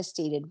so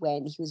devastated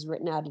when he was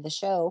written out of the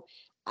show,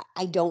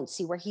 I don't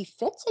see where he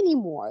fits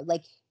anymore.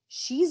 Like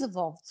she's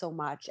evolved so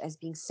much as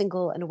being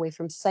single and away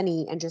from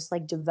Sunny, and just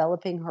like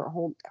developing her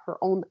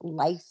own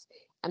life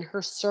and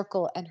her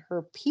circle and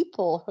her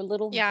people, her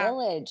little Yeah.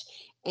 village.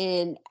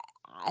 And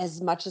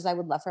as much as I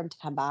would love for him to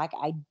come back,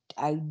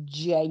 I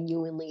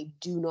genuinely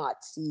do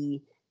not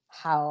see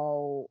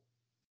how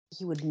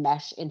he would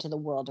mesh into the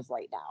world of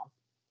right now.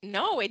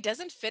 No, it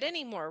doesn't fit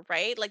anymore,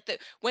 right? Like the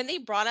when they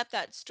brought up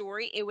that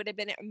story, it would have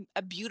been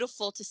a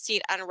beautiful to see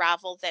it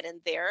unravel then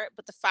and there.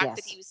 But the fact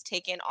that he Yes. was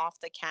taken off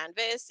the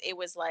canvas, it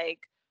was like,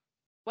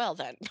 well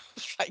then,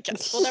 I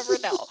guess we'll never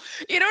know.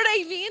 You know what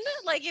I mean?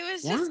 Like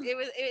Yeah.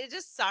 it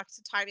just sucked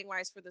timing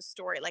wise for the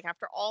story. Like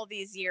after all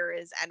these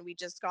years, and we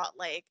just got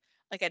like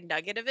a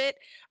nugget of it.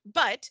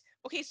 But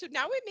okay, so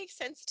now it makes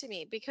sense to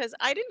me because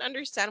I didn't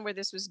understand where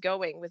this was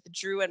going with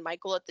Drew and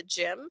Michael at the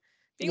gym.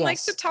 Being like,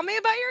 so Yes. tell me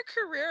about your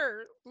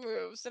career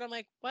moves. And I'm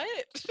like, what?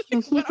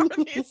 Like, what are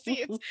these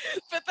scenes?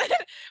 But then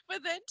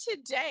but then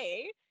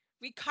today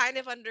we kind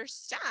of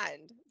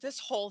understand this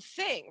whole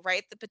thing,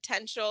 right? The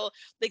potential,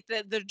 like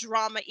the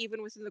drama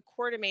even within the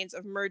Quartermains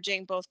of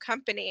merging both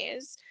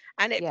companies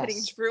and it putting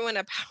Yes. Drew in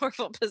a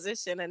powerful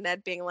position and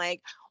Ned being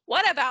like,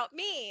 what about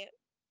me?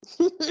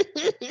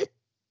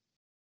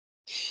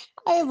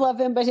 I love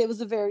him, but it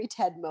was a very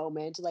Ted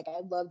moment. Like I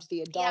loved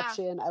the Yeah,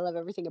 adoption. I love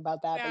everything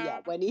about that. But yeah,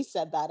 yeah. when he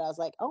said that, I was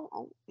like,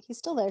 oh, he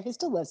still there. He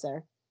still lives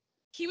there.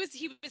 he was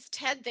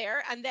Ted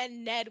there, and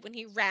then Ned when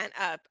he ran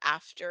up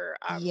after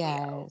Leo.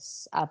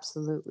 Yes,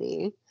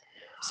 absolutely.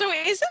 So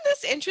isn't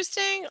this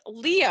interesting?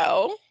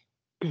 Leo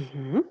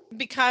Hmm.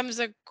 becomes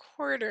a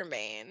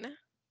quartermain.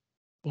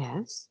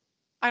 Yes.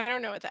 I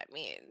don't know what that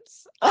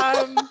means.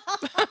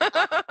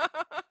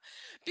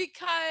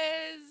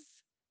 Because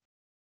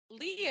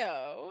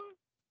Leo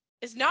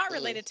is not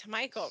related to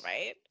Michael,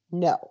 right?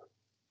 No.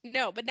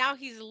 No, but now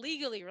he's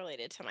legally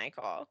related to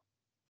Michael.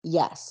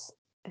 Yes.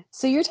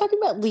 So you're talking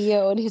about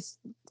Leo and his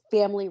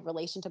family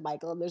relation to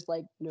Michael, and there's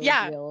like no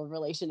Yeah. real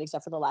relation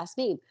except for the last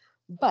name.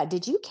 But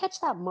did you catch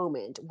that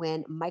moment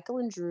when Michael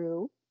and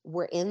Drew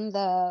were in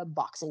the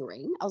boxing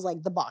ring? I was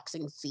like the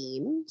boxing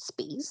scene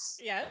space.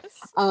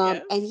 Yes.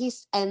 And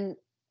Yes.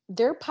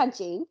 they're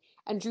punching,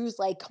 and Drew's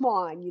like, "Come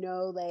on,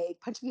 like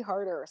punch me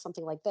harder," or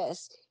something like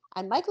this.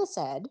 And Michael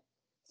said,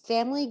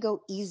 "Family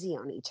go easy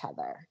on each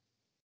other."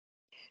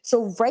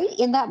 So right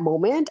in that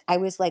moment, I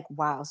was like,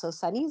 wow, so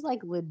Sonny's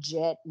like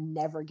legit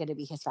never gonna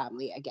be his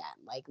family again.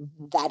 Like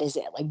that is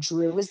it. Like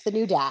Drew is the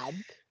new dad.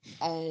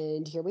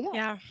 And here we go.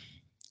 Yeah.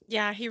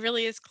 Yeah, he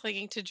really is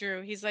clinging to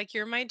Drew. He's like,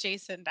 "You're my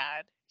Jason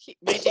dad.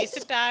 My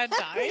Jason dad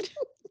died,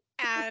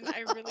 and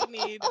I really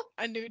need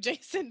a new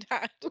Jason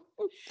dad.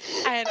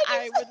 And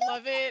I I would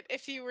love it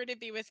if you were to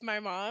be with my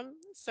mom,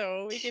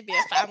 so we could be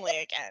a family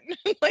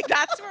again." Like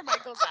that's where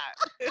Michael's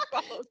at with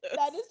all of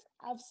that this. is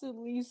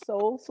absolutely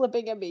so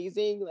flipping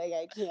amazing. Like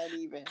I can't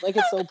even. Like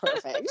it's so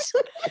perfect.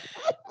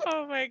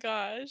 Oh my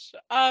gosh.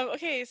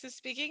 Okay, so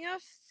speaking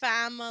of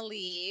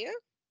family,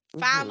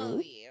 Hmm.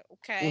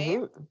 okay.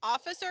 Hmm.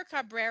 Officer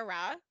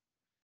Cabrera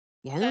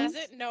Yes.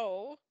 doesn't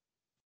know,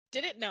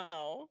 didn't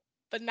know,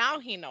 but now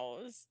he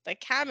knows that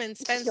Cam and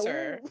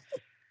Spencer No.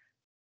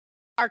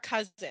 are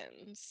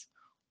cousins.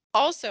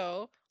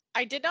 Also,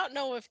 I did not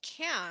know if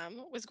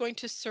Cam was going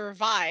to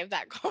survive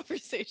that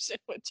conversation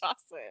with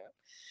Jocelyn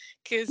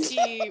because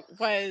he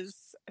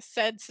was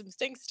said some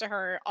things to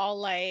her, all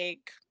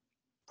like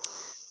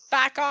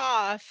back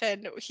off,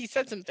 and he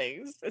said some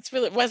things. It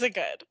wasn't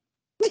good.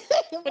 It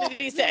What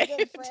did he wasn't say?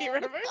 good, Do you Fran.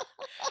 remember?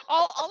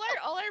 All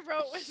I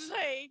wrote was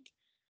like,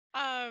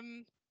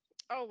 um,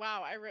 oh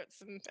wow, I wrote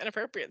some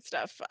inappropriate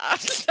stuff.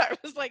 I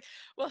was like,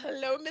 well,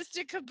 hello,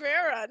 Mr.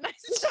 Cabrera,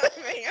 nice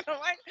timing. And I'm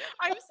like,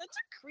 I'm such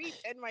a creep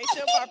in my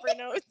soap opera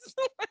notes.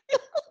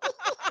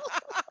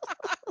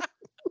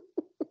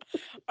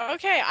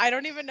 Okay, I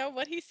don't even know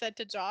what he said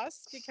to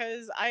Joss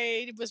because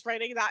I was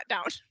writing that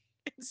down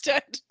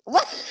instead.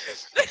 What?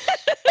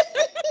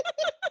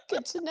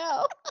 Good to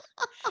know.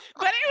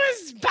 But it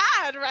was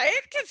bad, right?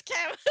 Because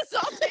Cam was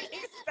all taking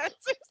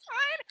Spencer's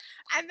side,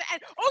 and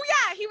oh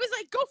yeah, he was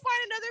like, "Go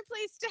find another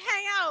place to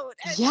hang out,"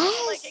 and she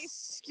was like, Yes.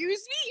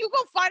 "Excuse me, you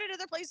go find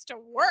another place to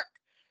work."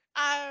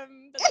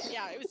 But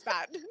yeah, it was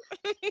bad.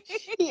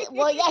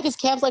 Well, yeah, because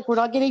Cam's like, we're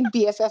not getting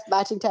BFF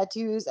matching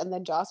tattoos. And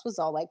then Joss was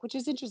all like, which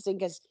is interesting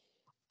because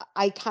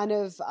I kind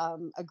of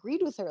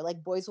agreed with her.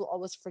 Like, boys will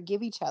always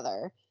forgive each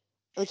other.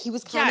 Like, he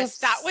was kind of Yes,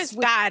 that was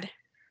bad.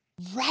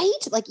 right.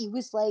 Like, he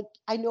was like,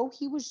 I know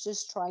he was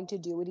just trying to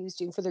do what he was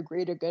doing for the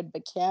greater good,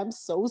 but Cam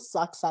so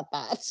sucks at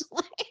that.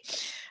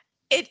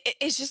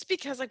 It's just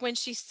because like when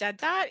she said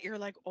that, you're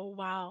like, oh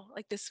wow,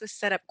 like this was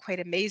set up quite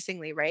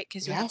amazingly, right?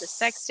 Because you have the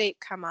sex Yes. tape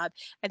come up,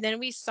 and then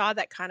we saw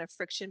that kind of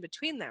friction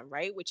between them,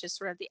 right? Which is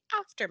sort of the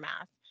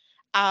aftermath.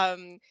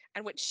 And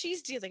what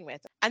she's dealing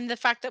with, and the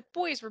fact that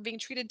boys were being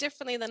treated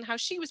differently than how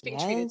she was being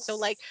treated. So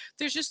like Yes.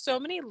 there's just so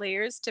many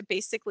layers to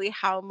basically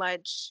how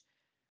much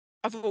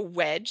of a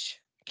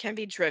wedge can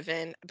be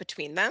driven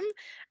between them.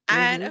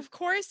 And Hmm. of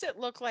course, it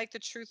looked like the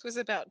truth was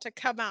about to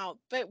come out,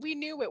 but we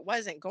knew it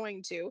wasn't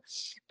going to.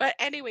 But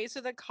anyway, so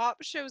the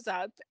cop shows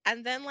up,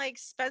 and then like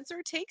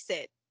Spencer takes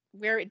it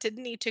where it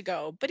didn't need to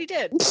go, but he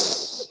did.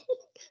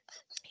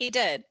 He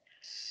did.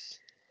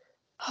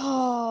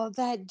 Oh,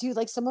 that dude,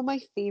 like some of my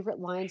favorite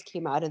lines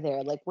came out of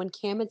there. Like when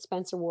Cam and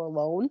Spencer were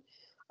alone,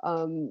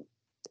 um,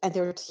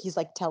 and he's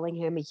like telling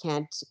him he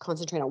can't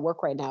concentrate on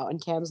work right now.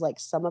 And Cam's like,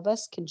 some of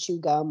us can chew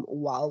gum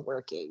while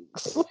working.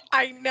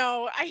 I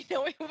know. I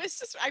know. It was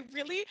just, I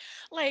really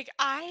like,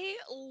 I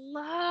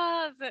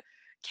love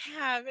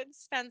Cam and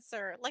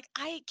Spencer. Like,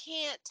 I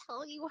can't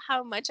tell you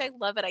how much I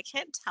love it. I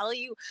can't tell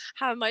you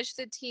how much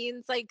the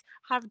teens like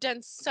have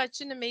done such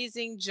an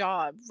amazing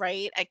job,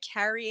 right? At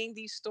carrying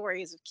these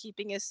stories of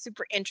keeping us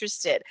super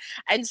interested.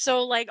 And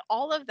so, like,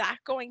 all of that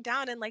going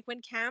down, and like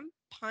when Cam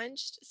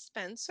punched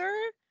Spencer,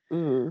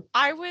 Mm.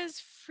 I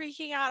was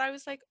freaking out. I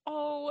was like,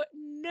 oh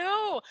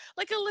no.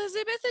 Like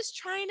Elizabeth is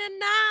trying to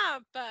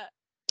nap.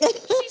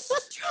 She's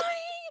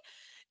trying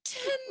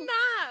to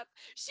nap.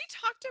 She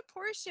talked to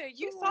Portia.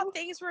 You thought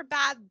things were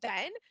bad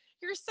then?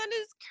 Your son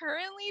is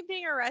currently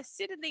being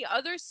arrested, and the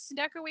other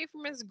snuck away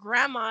from his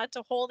grandma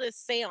to hold a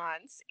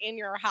seance in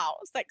your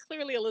house that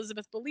clearly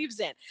Elizabeth believes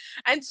in.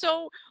 And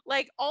so,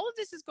 like, all of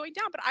this is going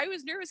down, but I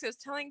was nervous. I was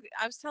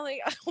telling,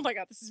 oh my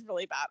God, this is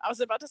really bad. I was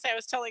about to say, I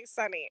was telling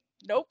Sunny,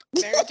 nope,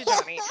 married to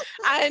Johnny.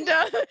 And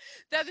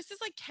that this is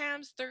like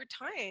Cam's third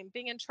time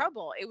being in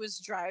trouble. It was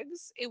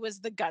drugs, it was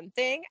the gun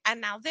thing,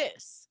 and now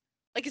this.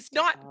 Like, it's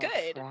not Oh,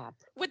 good crap.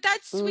 with that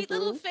sweet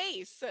little Mm-hmm.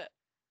 face.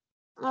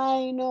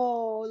 I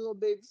know, little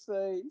big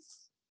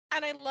face.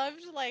 And I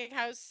loved like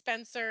how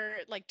Spencer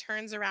like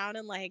turns around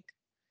and like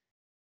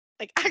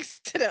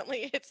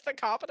accidentally hits the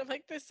cop, and I'm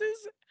like, this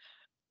is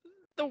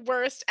the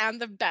worst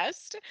and the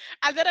best.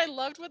 And then I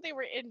loved when they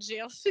were in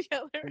jail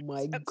together. Oh And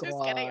my Spencer's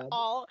getting God.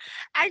 all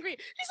angry.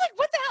 He's like,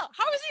 "What the hell?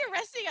 How is he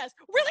arresting us?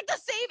 We're like the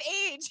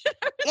same age."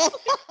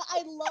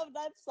 I love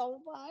that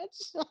so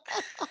much.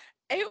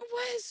 It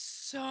was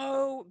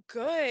so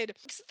good.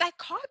 'Cause that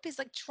cop is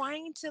like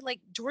trying to like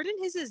Jordan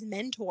is his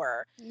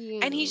mentor.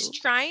 And he's Yeah.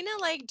 trying to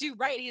like do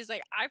right. He's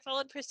like, I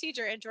followed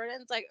procedure. And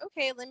Jordan's like,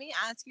 okay, let me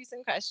ask you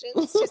some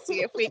questions to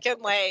see if we can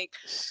like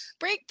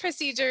break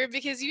procedure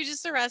because you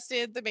just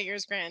arrested the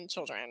mayor's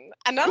grandchildren.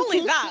 And not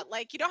only that,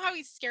 like, you know how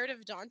he's scared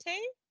of Dante?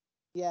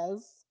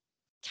 Yes.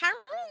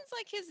 Cameron's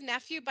like his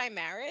nephew by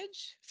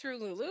marriage through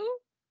Lulu.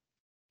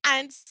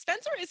 And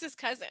Spencer is his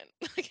cousin.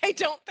 Like, I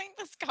don't think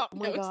this cop Oh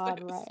my knows God,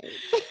 this. right.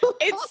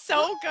 It's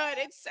so good.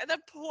 It's the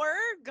poor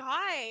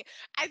guy.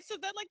 And so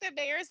then like the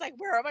mayor's like,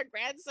 where are my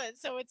grandsons?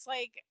 So it's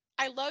like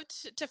I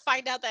loved to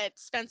find out that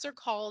Spencer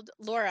called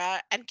Laura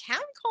and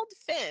Cam called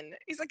Finn.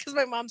 He's like, because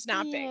my mom's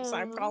napping, so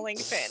I'm Yeah. calling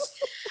Finn.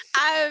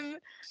 Um,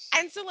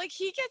 and so like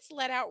he gets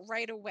let out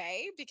right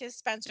away because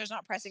Spencer's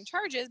not pressing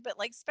charges, but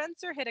like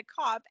Spencer hit a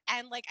cop,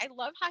 and like I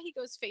love how he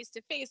goes face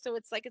to face. So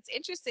it's like it's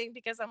interesting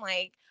because I'm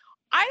like,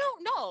 I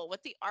don't know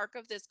what the arc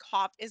of this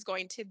cop is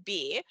going to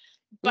be,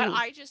 but Mhm.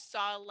 I just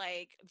saw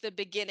like the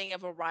beginning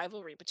of a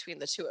rivalry between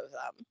the two of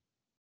them.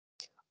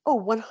 Oh,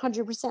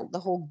 100%. The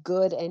whole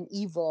good and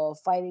evil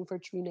fighting for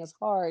Trina's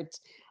heart,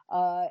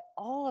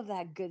 all of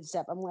that good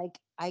stuff. I'm like,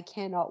 I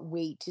cannot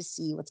wait to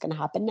see what's going to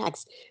happen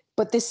next.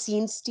 But the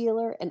scene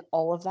stealer and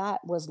all of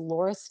that was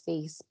Laura's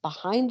face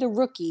behind the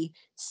rookie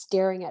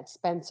staring at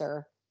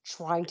Spencer,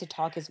 trying to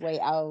talk his way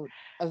out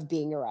of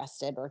being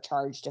arrested or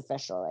charged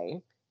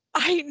officially.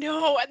 I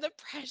know, and the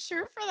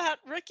pressure for that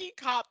rookie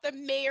cop, the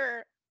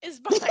mayor is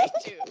behind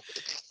you.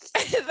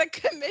 The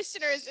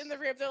commissioner is in the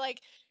room. They're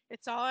like,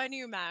 it's all on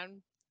you,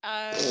 man.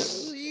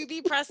 Will you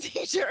be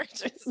pressing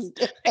charges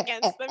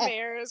against the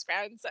mayor's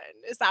grandson?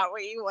 Is that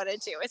what you want to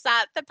do? Is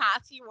that the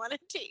path you want to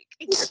take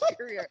in your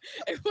career?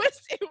 It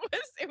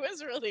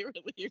was really,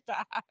 really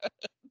bad.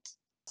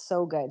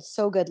 So good.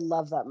 So good.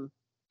 Love them.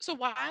 So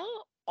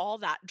while all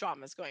that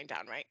drama is going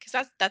down, right?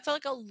 Because that's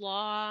like a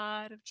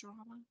lot of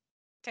drama.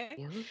 Okay.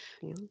 Yeah.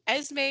 Yeah.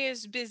 Esme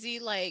is busy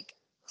like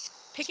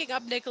picking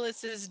up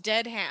Nicholas's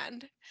dead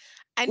hand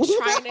and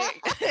trying to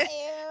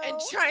and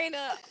Ew. trying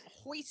to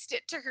hoist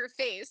it to her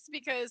face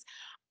because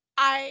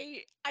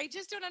I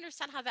just don't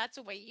understand how that's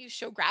a way you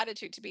show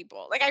gratitude to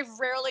people. Like I've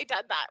rarely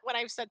done that when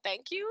I've said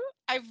thank you.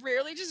 I've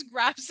rarely just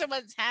grabbed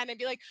someone's hand and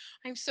be like,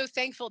 I'm so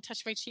thankful,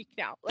 touch my cheek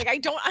now. Like I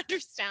don't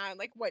understand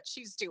like what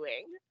she's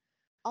doing.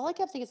 All I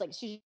kept thinking is like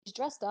she's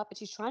dressed up and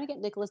she's trying to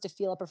get Nicholas to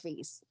feel up her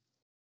face.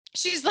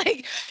 She's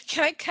like,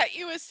 can I cut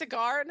you a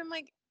cigar? And I'm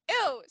like,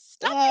 ew,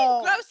 stop being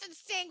Oh, gross and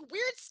saying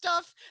weird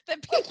stuff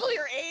that people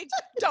your age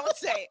don't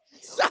say.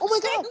 Stop oh my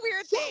saying God.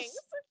 weird things.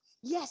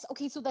 Yes. Yes.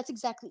 Okay. So that's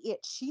exactly it.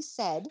 She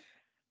said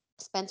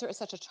Spencer is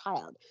such a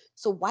child.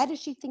 So why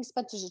does she think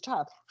Spencer's a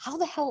child? How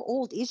the hell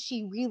old is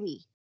she really?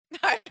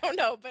 I don't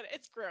know, but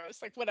it's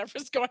gross. Like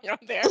whatever's going on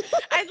there.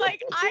 And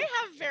like I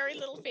have very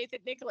little faith in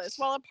Nicholas.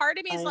 Well, a part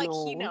of me is I like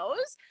he know.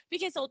 knows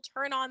because he'll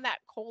turn on that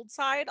cold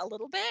side a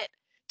little bit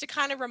to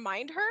kind of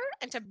remind her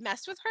and to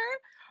mess with her.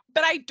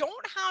 But I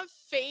don't have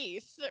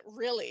faith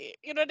really.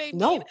 You know what I mean?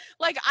 No.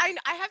 Like I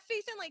have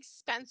faith in like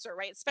Spencer,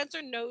 right?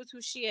 Spencer knows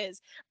who she is.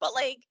 But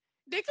like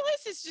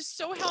Nicholas is just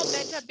so hell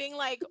bent on being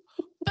like,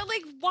 but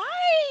like why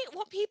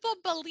won't people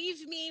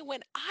believe me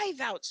when I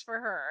vouch for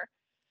her?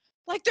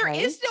 Like there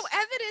is Right? no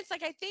evidence.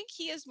 Like I think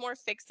he is more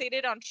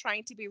fixated on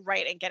trying to be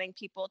right and getting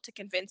people to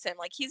convince him.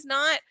 Like he's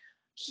not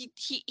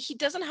he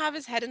doesn't have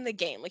his head in the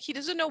game. Like he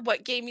doesn't know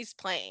what game he's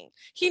playing.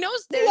 He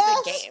knows there's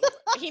a Yes. game.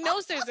 He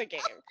knows there's a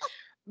game,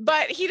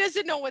 but he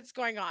doesn't know what's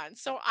going on.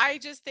 So I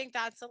just think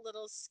that's a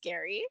little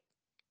scary.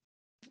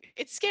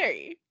 It's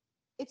scary.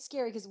 It's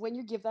scary because when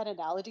you give that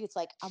analogy, it's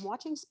like I'm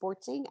watching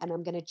sportsing and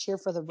I'm going to cheer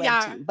for the red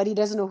Yeah. team, but he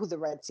doesn't know who the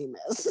red team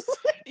is.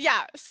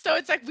 Yeah. So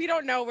it's like we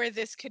don't know where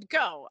this could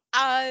go.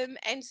 And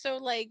so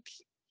like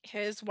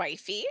his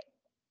wifey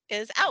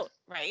is out,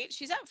 right?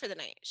 She's out for the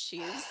night.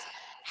 She's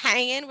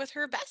hanging with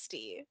her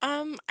bestie.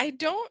 I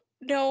don't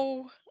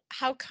know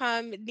how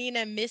come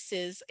Nina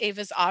misses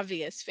Ava's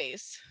obvious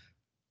face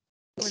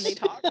when they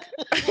talk.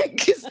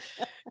 Because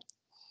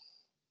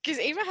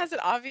Ava has an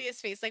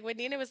obvious face. Like when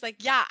Nina was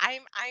like, yeah,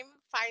 I'm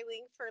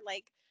filing for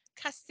like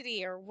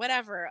custody or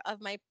whatever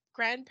of my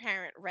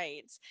grandparent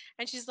rights.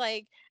 And she's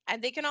like,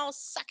 and they can all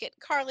suck it,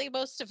 Carly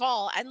most of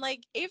all. And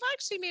like Ava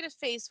actually made a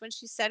face when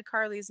she said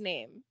Carly's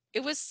name.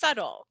 It was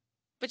subtle,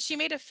 but she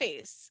made a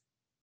face.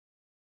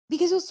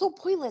 Because it was so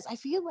pointless. I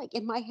feel like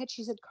in my head,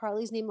 she said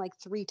Carly's name like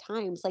 3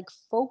 times. Like,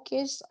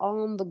 focus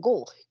on the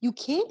goal. You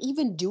can't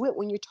even do it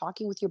when you're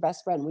talking with your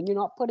best friend, when you're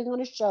not putting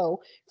on a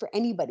show for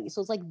anybody. So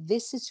it's like,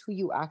 this is who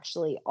you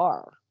actually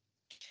are.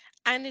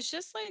 And it's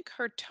just like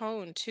her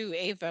tone to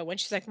Ava when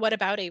she's like, "What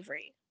about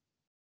Avery?"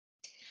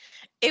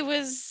 It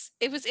was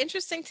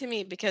interesting to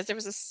me because there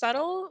was a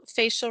subtle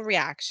facial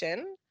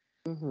reaction.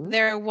 Hmm.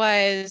 There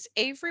was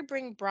Avery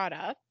being brought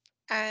up,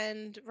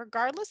 and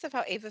regardless of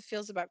how Ava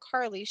feels about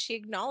Carly, she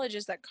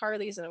acknowledges that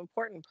Carly is an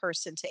important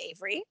person to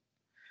Avery.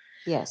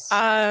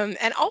 Yes.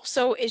 And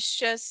also it's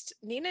just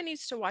Nina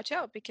needs to watch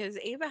out because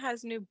Ava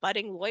has new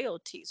budding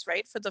loyalties,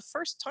 right? For the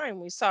first time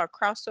we saw a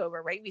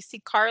crossover, right? We see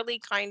Carly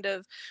kind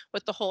of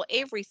with the whole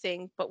Avery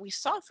thing, but we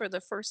saw for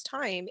the first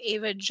time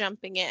Ava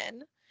jumping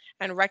in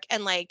and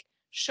like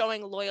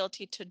showing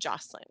loyalty to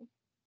Jocelyn.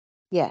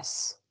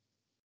 Yes.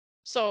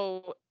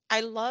 So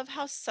I love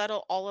how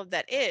subtle all of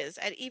that is.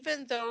 And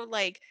even though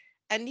like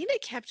and Nina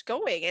kept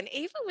going and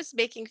Ava was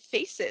making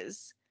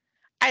faces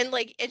and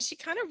like and she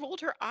kind of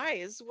rolled her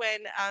eyes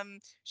when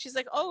she's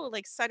like, "Oh,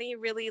 like Sonny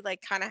really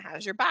like kind of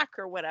has your back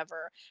or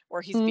whatever,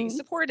 or he's being Mhm.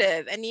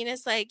 supportive." And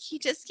Nina's like, "He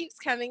just keeps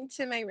coming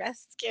to my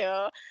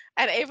rescue."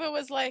 And Ava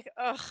was like,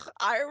 "Ugh,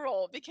 eye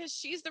roll," because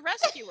she's the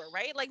rescuer,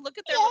 right? Like look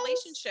at their Yes.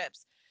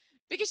 relationships.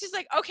 Because she's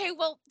like, "Okay,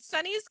 well,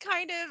 Sunny's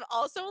kind of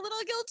also a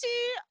little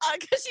guilty,"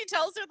 because she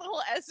tells her the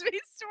whole Esme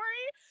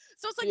story.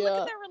 So it's like, look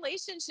at Yeah. their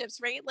relationships,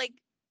 right? Like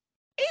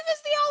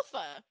Ava's the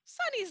alpha.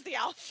 Sunny's the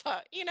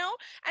alpha, you know?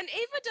 And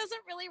Ava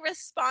doesn't really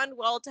respond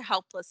well to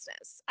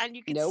helplessness. And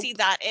you could see Nope.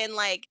 that in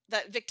like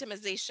that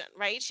victimization,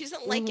 right? She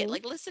doesn't like it. Hmm.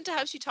 Like, listen to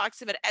how she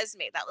talks about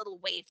Esme, that little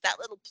waif, that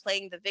little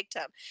playing the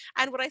victim.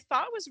 And what I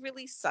thought was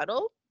really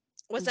subtle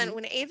was Hmm. that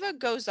when Ava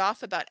goes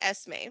off about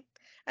Esme,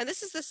 and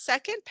this is the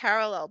second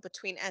parallel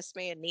between Esme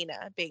and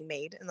Nina being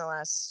made in the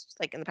last,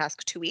 like in the past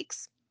 2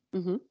 weeks.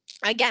 Hmm.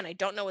 Again, I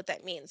don't know what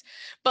that means.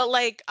 But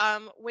like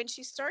when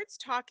she starts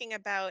talking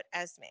about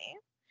Esme,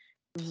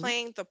 Hmm.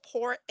 playing the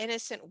poor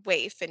innocent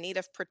waif in need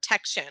of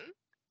protection.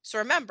 So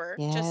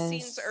remember, just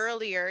scenes Yes.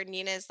 earlier,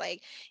 Nina's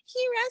like,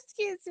 "He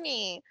rescues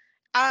me."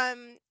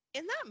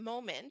 In that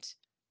moment,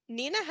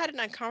 Nina had an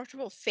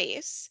uncomfortable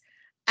face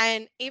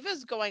and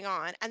Ava's going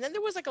on, and then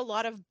there was like a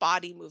lot of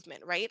body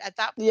movement, right? At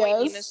that point,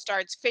 Nina Yes.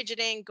 starts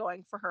fidgeting,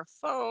 going for her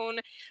phone.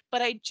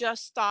 But I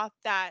just thought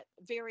that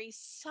very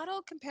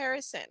subtle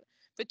comparison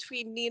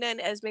between Nina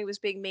and Esme was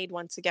being made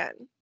once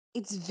again.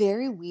 It's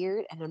very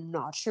weird, and I'm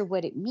not sure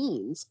what it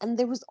means. And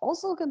there was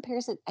also a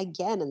comparison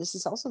again, and this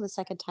is also the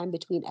second time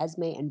between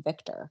Esme and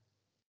Victor.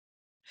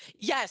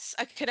 Yes,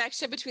 a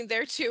connection between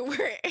their 2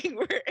 where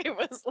it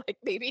was like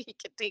maybe he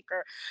could take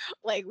her,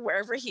 like,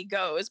 wherever he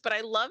goes, but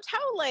I loved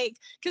how, like,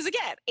 because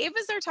again,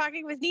 Ava's there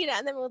talking with Nina,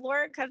 and then when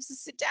Laura comes to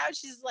sit down,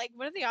 she's like,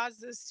 "What are the odds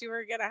those 2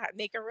 are gonna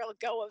make a real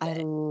go of I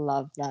it?"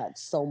 love that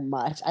so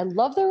much. I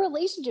love their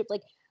relationship.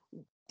 Like,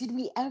 did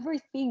we ever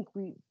think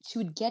she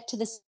would get to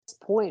this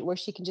point where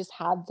she can just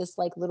have this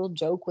like little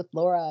joke with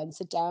Laura and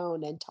sit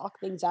down and talk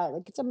things out?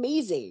 Like, it's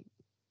amazing.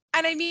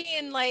 And I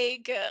mean,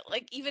 like,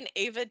 even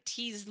Ava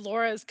teased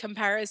Laura's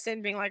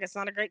comparison, being like, "It's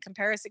not a great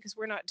comparison because 'cause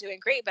we're not doing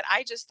great," but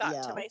I just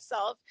thought to Yeah.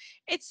 myself,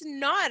 "It's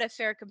not a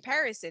fair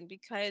comparison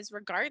because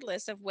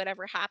regardless of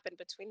whatever happened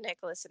between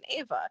Nicholas and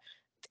Ava,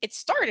 it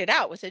started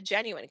out with a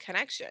genuine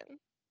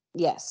connection.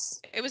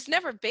 Yes. It was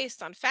never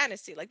based on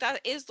fantasy. Like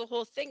that is the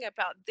whole thing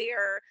about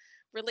their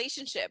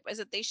relationship is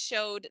that they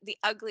showed the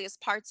ugliest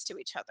parts to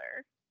each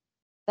other.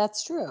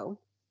 That's true.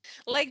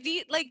 Like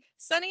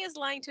Sonny is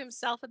lying to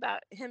himself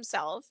about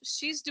himself.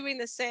 She's doing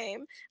the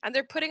same, and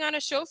they're putting on a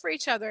show for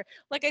each other.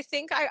 Like I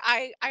think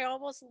I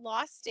almost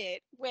lost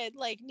it when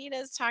like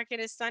Nina's talking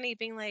to Sonny,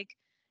 being like,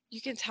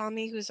 "You can tell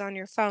me who's on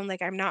your phone.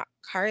 Like I'm not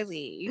Carly.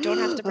 You don't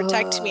have to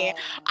protect me."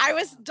 I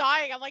was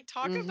dying. I'm like,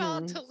 talk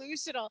about Hmm.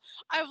 delusional.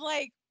 I'm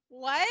like,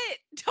 what?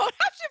 Don't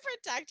have to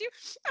protect you.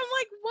 I'm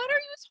like, what are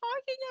you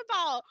talking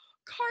about?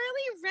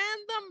 Carly ran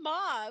the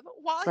mob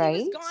while he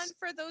was Right? gone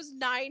for those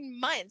 9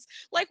 months.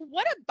 Like,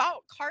 what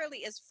about Carly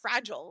is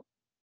fragile?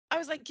 I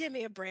was like, give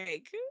me a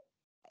break.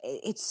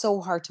 It's so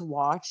hard to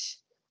watch.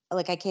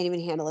 Like, I can't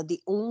even handle it.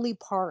 The only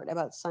part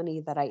about Sunny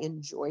that I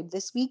enjoyed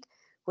this week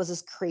was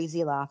his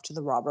crazy laugh to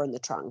the robber in the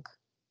trunk.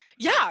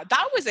 Yeah,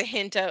 that was a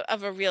hint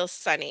of a real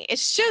Sunny.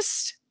 It's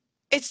just,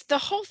 it's the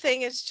whole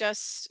thing is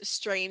just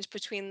strange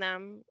between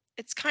them.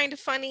 It's kind of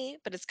funny,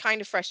 but it's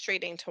kind of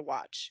frustrating to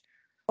watch.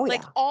 Oh,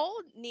 Like, yeah.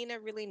 all Nina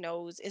really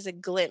knows is a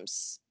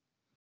glimpse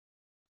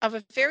of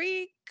a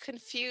very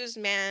confused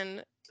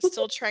man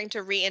still trying to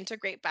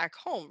reintegrate back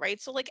home,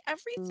 right? So like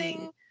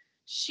Mm, everything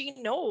she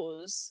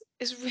knows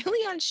is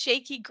really on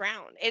shaky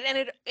ground.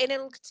 And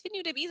it'll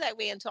continue to be that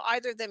way until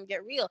either of them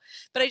get real.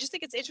 But I just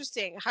think it's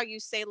interesting how you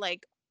say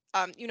like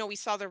we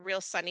saw the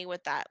real Sunny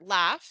with that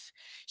laugh.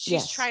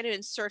 She's yes. trying to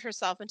insert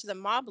herself into the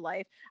mob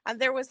life. And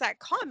there was that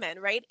comment,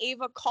 right?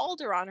 Ava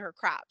called her on her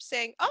crap,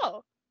 saying,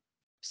 "Oh,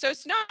 so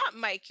it's not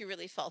Mike you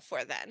really fell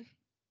for then."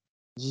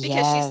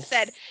 Because she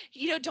said,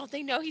 Yes. "Don't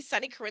they know he's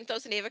Sonny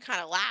Corinthos?" And Ava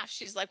kind of laughed.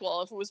 She's like,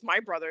 "Well, if it was my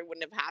brother, it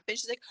wouldn't have happened."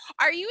 She's like,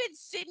 "Are you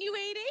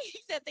insinuating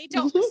that they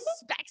don't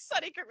respect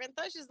Sonny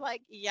Corinthos?" She's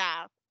like,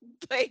 "Yeah."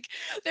 Like,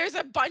 there's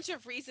a bunch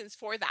of reasons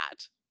for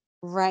that.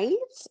 Right?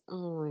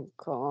 Oh my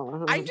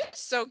I'm god.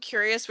 just so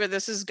curious where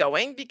this is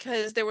going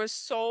because there was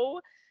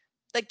so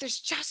Like there's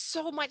just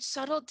so much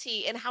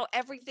subtlety in how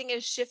everything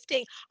is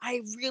shifting.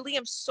 I really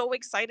am so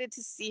excited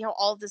to see how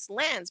all this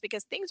lands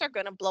because things are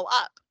going to blow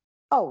up.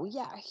 Oh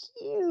yeah,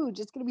 huge.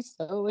 It's gonna be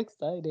so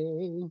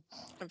exciting.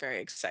 I'm very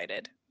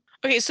excited.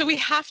 Okay, so we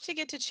have to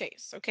get to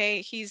Chase,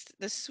 okay? He's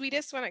the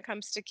sweetest when it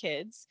comes to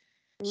kids.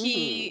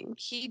 He Hmm.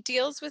 he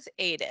deals with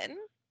Aiden.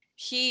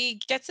 He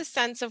gets a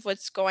sense of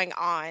what's going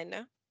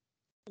on,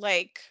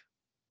 like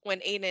when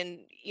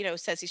Aiden,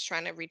 says he's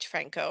trying to reach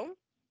Franco,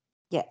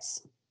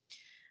 Yes,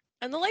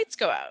 and the lights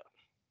go out.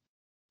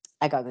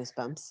 I got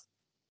goosebumps.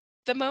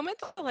 The moment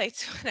the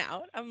lights went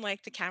out, I'm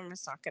like, the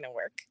camera's not going to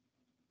work.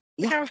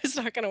 The Yeah, camera's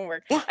not going to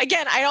work. yeah.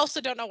 Again, I also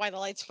don't know why the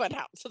lights went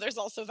out, so there's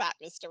also that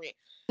mystery.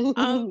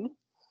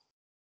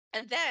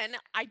 And then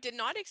I did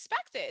not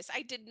expect this.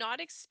 I did not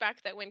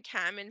expect that when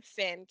Cam and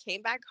Finn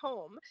came back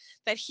home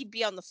that he'd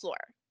be on the floor.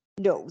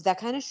 No, that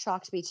kind of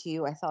shocked me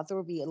too. I thought there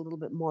would be a little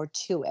bit more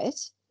to it.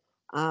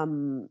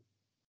 Um,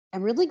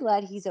 I'm really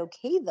glad he's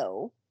okay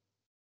though.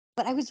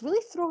 But I was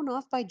really thrown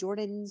off by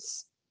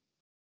Jordan's,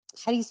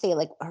 how do you say, it,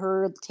 like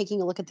her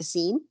taking a look at the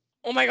scene.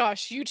 Oh my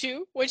gosh, you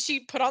too? When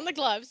she put on the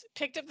gloves,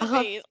 picked up the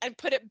Uh-huh. vase, and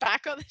put it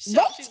back on the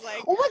shelf, Right? she's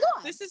like, Oh my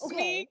god. "This is me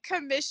Okay.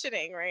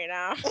 commissioning right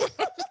now."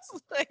 I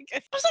was like,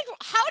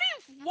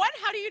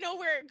 how do you know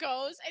where it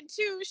goes? And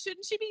two,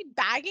 shouldn't she be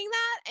bagging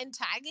that and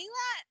tagging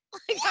that?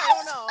 Like, I don't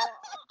Yes! know.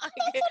 That's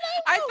Like, what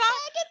I I wrote. thought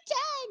Bag and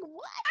tag.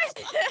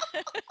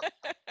 What?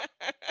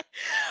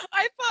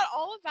 I thought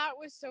all of that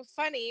was so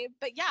funny,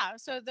 but yeah,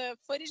 so the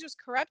footage was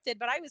corrupted,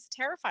 but I was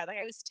terrified. Like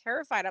I was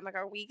terrified. I'm like,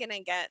 are we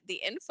gonna get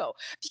the info?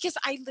 Because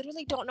I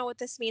literally don't know what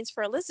this means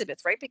for Elizabeth,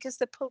 right? Because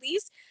the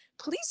police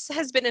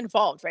has been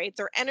involved, right?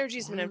 Their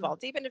energy's been Yeah.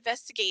 involved. They've been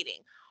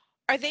investigating.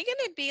 Are they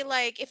gonna be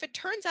like, if it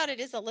turns out it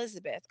is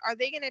Elizabeth, are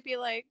they gonna be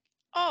like,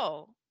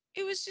 oh,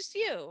 it was just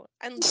you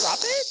and drop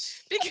it?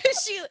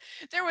 Because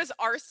there was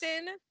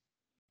arson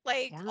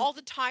like Yeah. all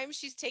the time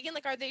she's taken,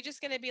 like are they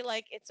just going to be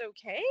like it's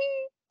okay?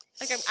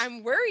 Like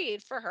I'm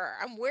worried for her.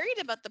 I'm worried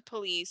about the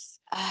police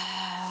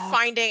Uh,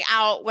 finding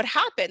out what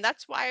happened.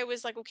 That's why I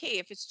was like, okay,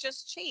 if it's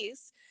just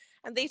Chase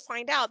and they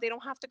find out, they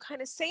don't have to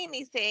kind of say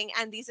anything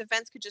and these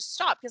events could just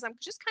stop because I'm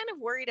just kind of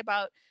worried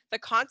about the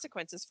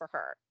consequences for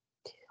her.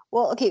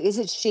 well, okay, is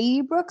it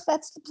Shady Brook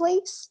that's the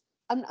place?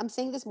 I'm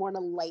saying this more in a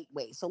light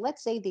way. So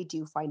let's say they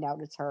do find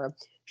out it's her.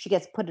 She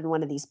gets put in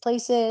one of these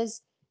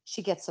places.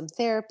 She gets some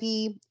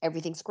therapy.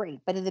 Everything's great.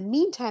 But in the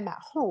meantime, at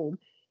home,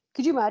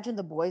 could you imagine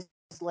the boys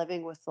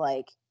living with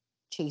like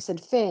Chase and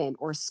Finn,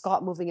 or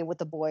Scott moving in with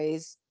the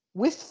boys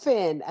with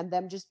Finn, and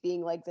them just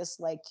being like this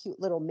like cute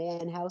little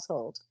man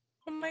household?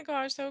 Oh my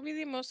gosh, that would be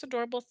the most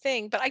adorable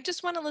thing. But I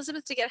just want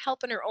Elizabeth to get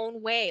help in her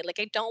own way. Like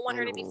I don't want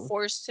I her to be know.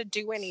 forced to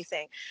do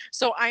anything.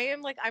 So I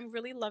am like I'm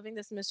really loving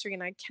this mystery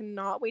and I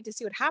cannot wait to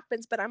see what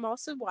happens, but I'm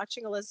also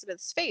watching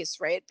Elizabeth's face,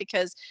 right?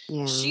 Because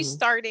she's Yeah.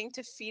 starting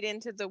to feed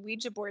into the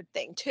Ouija board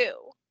thing too.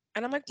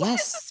 And I'm like, what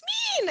does Yes. this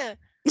mean?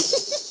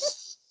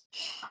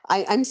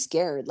 I'm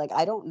scared. Like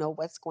I don't know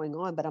what's going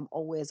on, but I'm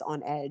always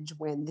on edge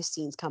when the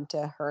scenes come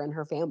to her and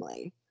her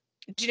family.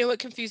 Do you know what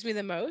confused me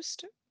the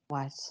most?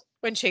 What?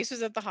 When Chase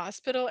was at the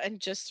hospital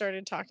and just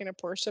started talking to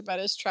Portia about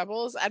his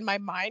troubles, and my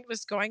mind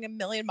was going a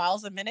million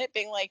miles a minute,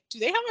 being like, do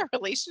they have a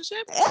relationship?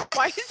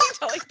 Why is he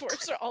telling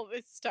Portia all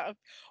this stuff?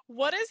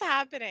 What is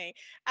happening?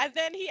 And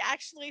then he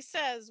actually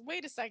says,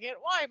 wait a second,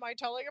 why am I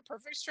telling a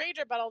perfect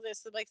stranger about all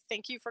this? And like,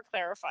 thank you for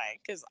clarifying,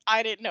 because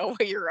I didn't know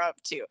what you're up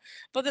to.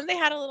 But then they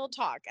had a little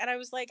talk, and I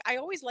was like, I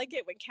always like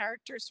it when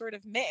characters sort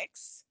of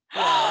mix.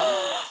 Yeah.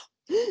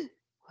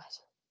 What?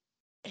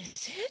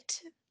 Is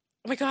it?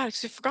 Oh my god,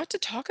 I forgot to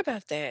talk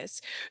about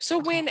this. So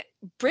Okay. when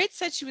Britt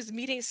said she was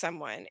meeting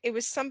someone, it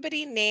was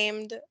somebody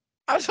named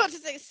I was about to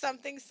say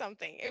something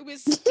something. It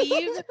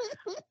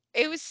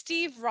was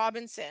Steve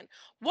Robinson.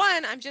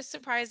 One, I'm just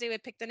surprised they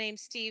would pick the name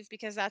Steve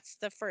because that's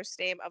the first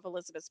name of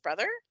Elizabeth's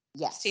brother,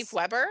 Steve Yes.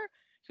 Weber,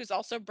 who's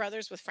also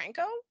brothers with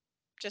Franco.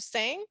 Just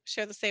saying,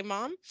 share the same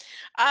mom.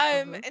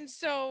 Uh-huh. And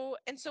so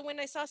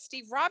when I saw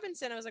Steve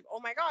Robinson, I was like, oh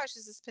my gosh,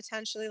 is this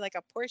potentially like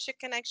a Portia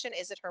connection?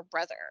 Is it her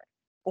brother?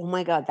 Oh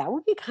my God, that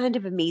would be kind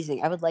of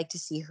amazing. I would like to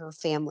see her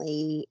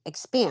family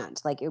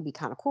expand. Like it would be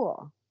kind of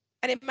cool.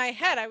 And in my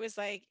head, I was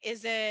like,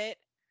 is it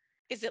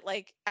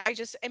like I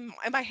just in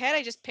my head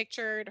I just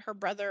pictured her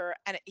brother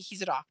and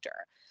he's a doctor.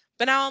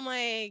 But now I'm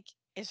like,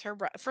 is her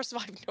brother first of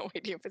all, I have no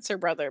idea if it's her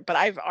brother, but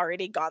I've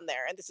already gone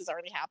there and this is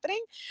already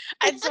happening.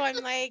 And so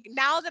I'm like,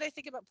 now that I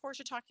think about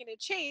Portia talking to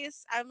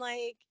Chase, I'm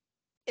like,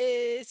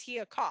 is he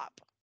a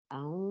cop?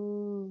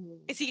 Oh.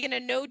 Is he gonna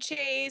know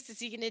Chase? Is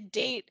he gonna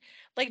date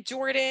like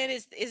Jordan?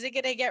 Is it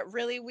gonna get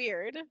really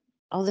weird?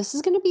 Oh, this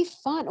is gonna be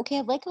fun. Okay,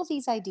 I like all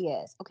these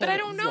ideas. But I Okay,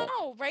 don't zip.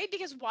 know, right?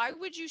 Because why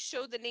would you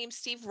show the name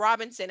Steve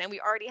Robinson and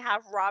we already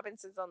have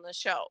Robinsons on the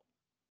show?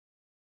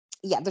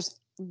 Yeah,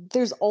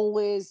 there's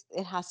always,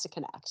 it has to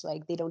connect.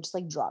 Like they don't just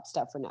like drop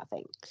stuff for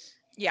nothing.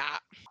 Yeah.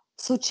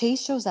 So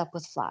Chase shows up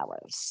with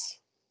flowers.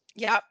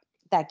 Yep.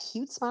 That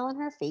cute smile on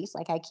her face,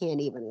 like I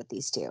can't even with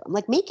these two. I'm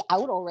like, make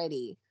out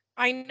already.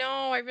 I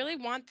know. I really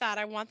want that.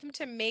 I want them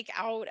to make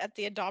out at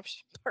the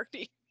adoption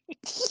party.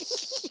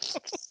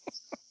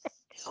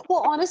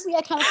 Well, honestly,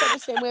 I kind of felt the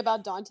same way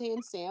about Dante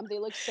and Sam. They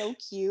look so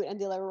cute and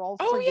they were all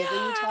Oh forgiving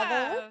each other.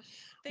 yeah.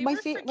 They My were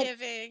favorite, like,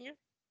 forgiving.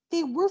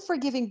 they were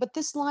forgiving, but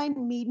this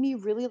line made me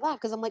really laugh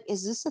because I'm like,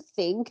 is this a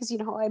thing? Because you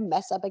know how I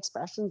mess up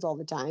expressions all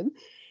the time.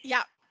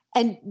 Yeah.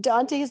 And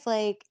Dante's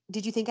like,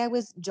 did you think I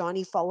was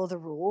Johnny follow the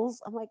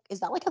rules? I'm like, is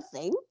that like a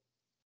thing?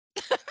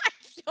 I have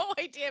no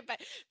idea,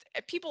 but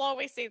people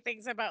always say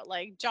things about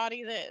like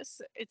Johnny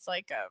this. It's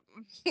like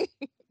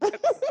that's,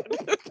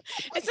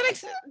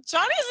 it's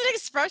Johnny's an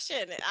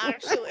expression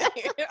actually.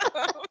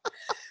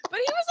 But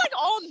he was like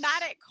all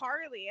mad at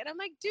Carly, and I'm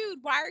like, dude,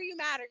 why are you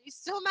mad? Are you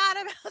still mad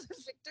about the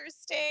Victor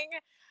sting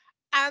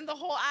and the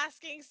whole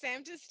asking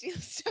Sam to steal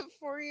stuff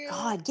for you?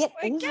 God, get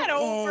Like, over get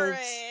over it.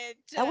 it.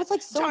 That was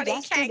like so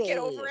Johnny can't get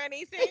over yesterday.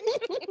 anything.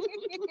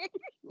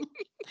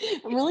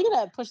 I'm really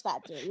gonna push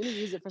that through. I'm gonna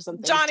use it for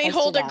something. Johnny Test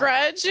hold it a out.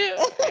 grudge.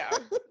 Yeah.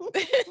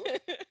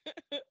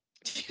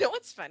 You know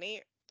what's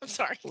funny? I'm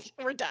sorry.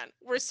 We're done.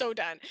 We're so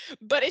done.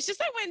 But it's just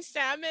that when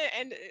Sam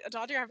and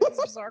Dante are having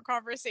this bizarre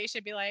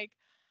conversation, be like,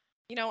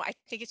 I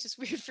think it's just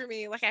weird for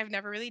me. Like, I've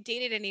never really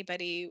dated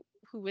anybody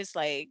who was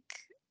like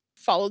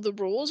followed the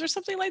rules or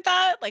something like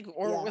that. Like,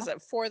 or Yeah. was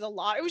it for the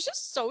law? It was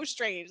just so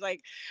strange.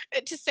 Like,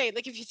 to say,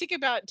 like, if you think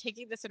about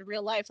taking this in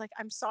real life, like,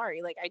 I'm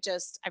sorry. Like,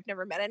 I've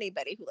never met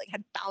anybody who like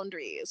had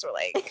boundaries or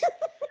like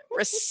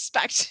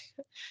respect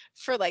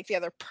for like the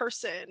other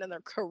person and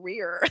their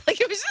career. Like,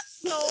 it was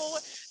just so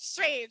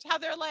strange how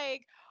they're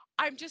like,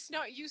 I'm just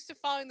not used to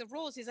following the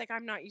rules. He's like,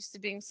 I'm not used to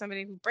being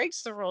somebody who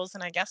breaks the rules,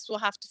 and I guess we'll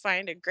have to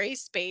find a gray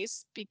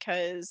space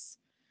because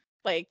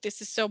like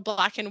this is so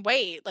black and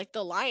white, like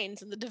the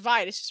lines and the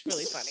divide. It's just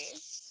really funny.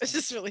 It's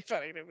just really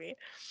funny to me.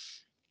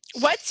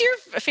 What's your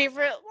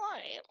favorite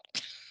line?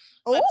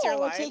 What's your Oh,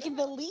 line? taking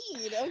the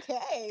lead.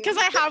 Okay. Because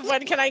I have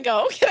one. Can I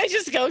go? Can I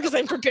just go? Because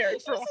I'm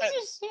prepared for You're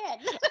once. such a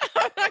shit.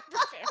 I'm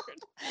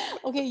prepared.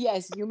 Okay,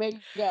 yes, you may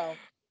go.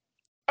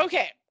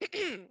 Okay.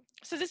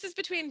 So this is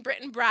between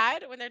Britt and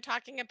Brad when they're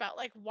talking about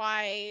like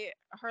why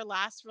her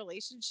last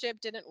relationship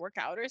didn't work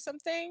out or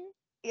something.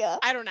 Yeah.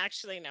 I don't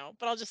actually know,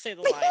 but I'll just say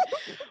the line.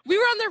 We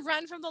were on the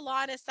run from the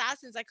law and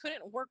assassins. I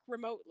couldn't work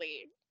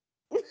remotely.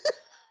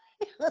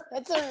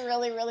 That's a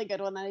really, really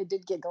good one. I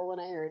did giggle when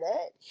I heard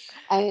it.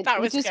 And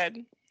That was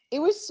good. it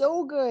was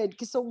so good.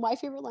 So my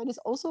favorite line is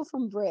also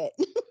from Brit.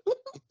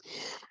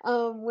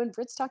 When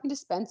Brit's talking to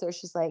Spencer,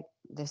 she's like,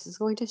 this is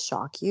going to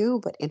shock you,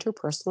 but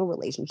interpersonal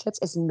relationships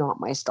is not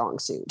my strong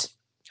suit.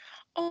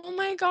 Oh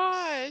my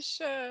gosh.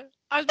 I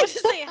was about to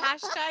say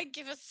hashtag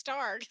give a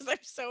star because I'm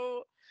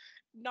so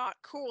not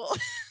cool.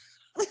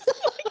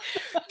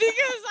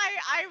 Because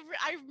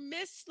I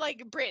miss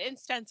like Britt and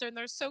Spencer and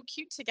they're so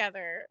cute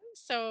together.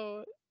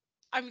 So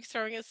I'm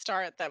throwing a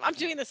star at them. I'm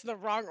doing this in the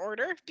wrong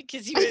order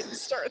because you didn't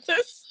start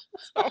this.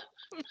 So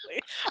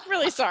I'm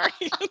really sorry.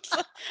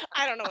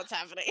 I don't know what's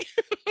happening.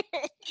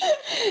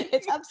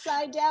 It's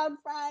upside down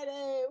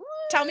Friday.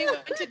 Tell me Woo!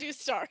 when to do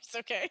stars,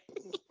 okay?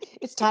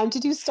 It's time to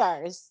do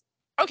stars.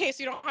 Okay,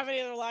 so you don't have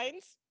any other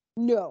lines?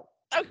 No.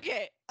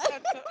 Okay.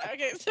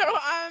 Okay, so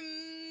I'm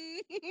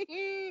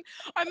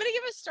gonna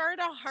give a star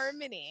to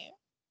Harmony.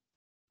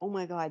 Oh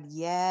my God.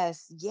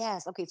 Yes.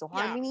 Yes. Okay. So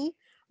Yeah. Harmony,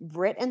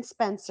 Britt and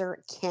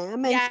Spencer,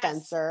 Cam and Yes.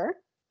 Spencer.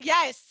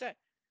 Yes.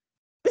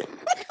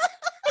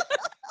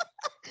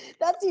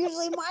 That's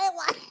usually my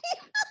line.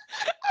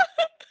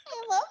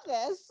 I love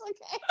this.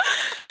 Okay.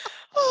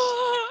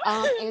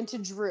 And to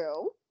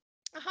Drew.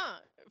 Uh-huh.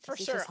 For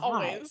He's sure. just hot.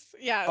 Always.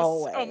 Yes.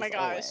 Oh Always. my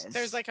gosh. There's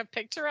Always. like a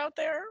picture out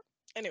there.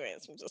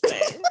 Anyways, I'm just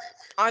saying.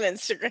 On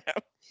Instagram.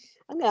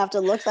 I'm gonna have to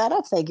look that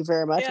up. Thank you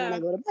very much when I Yeah.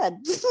 go to bed.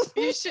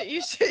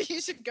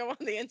 You should go on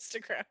the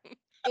Instagram.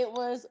 It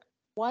was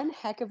one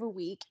heck of a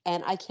week,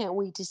 and I can't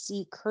wait to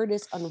see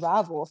Curtis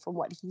unravel from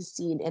what he's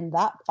seen in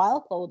that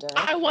file folder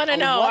I wanna and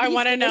know. what I he's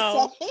wanna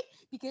gonna say. know.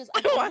 Because I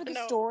I'm over wanna the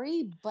know.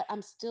 story, but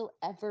I'm still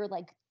ever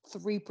like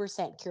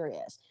 3%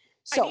 curious.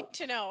 I need So,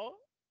 to know.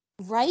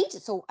 right?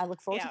 So I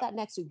look forward to Yeah. that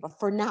next week. But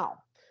for now,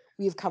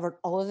 we have covered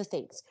all of the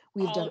things.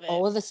 We've All done of it.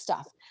 all of the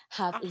stuff.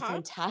 Have a Uh-huh.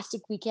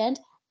 fantastic weekend.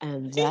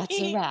 And that's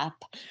a wrap.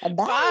 Bye.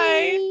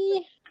 Bye.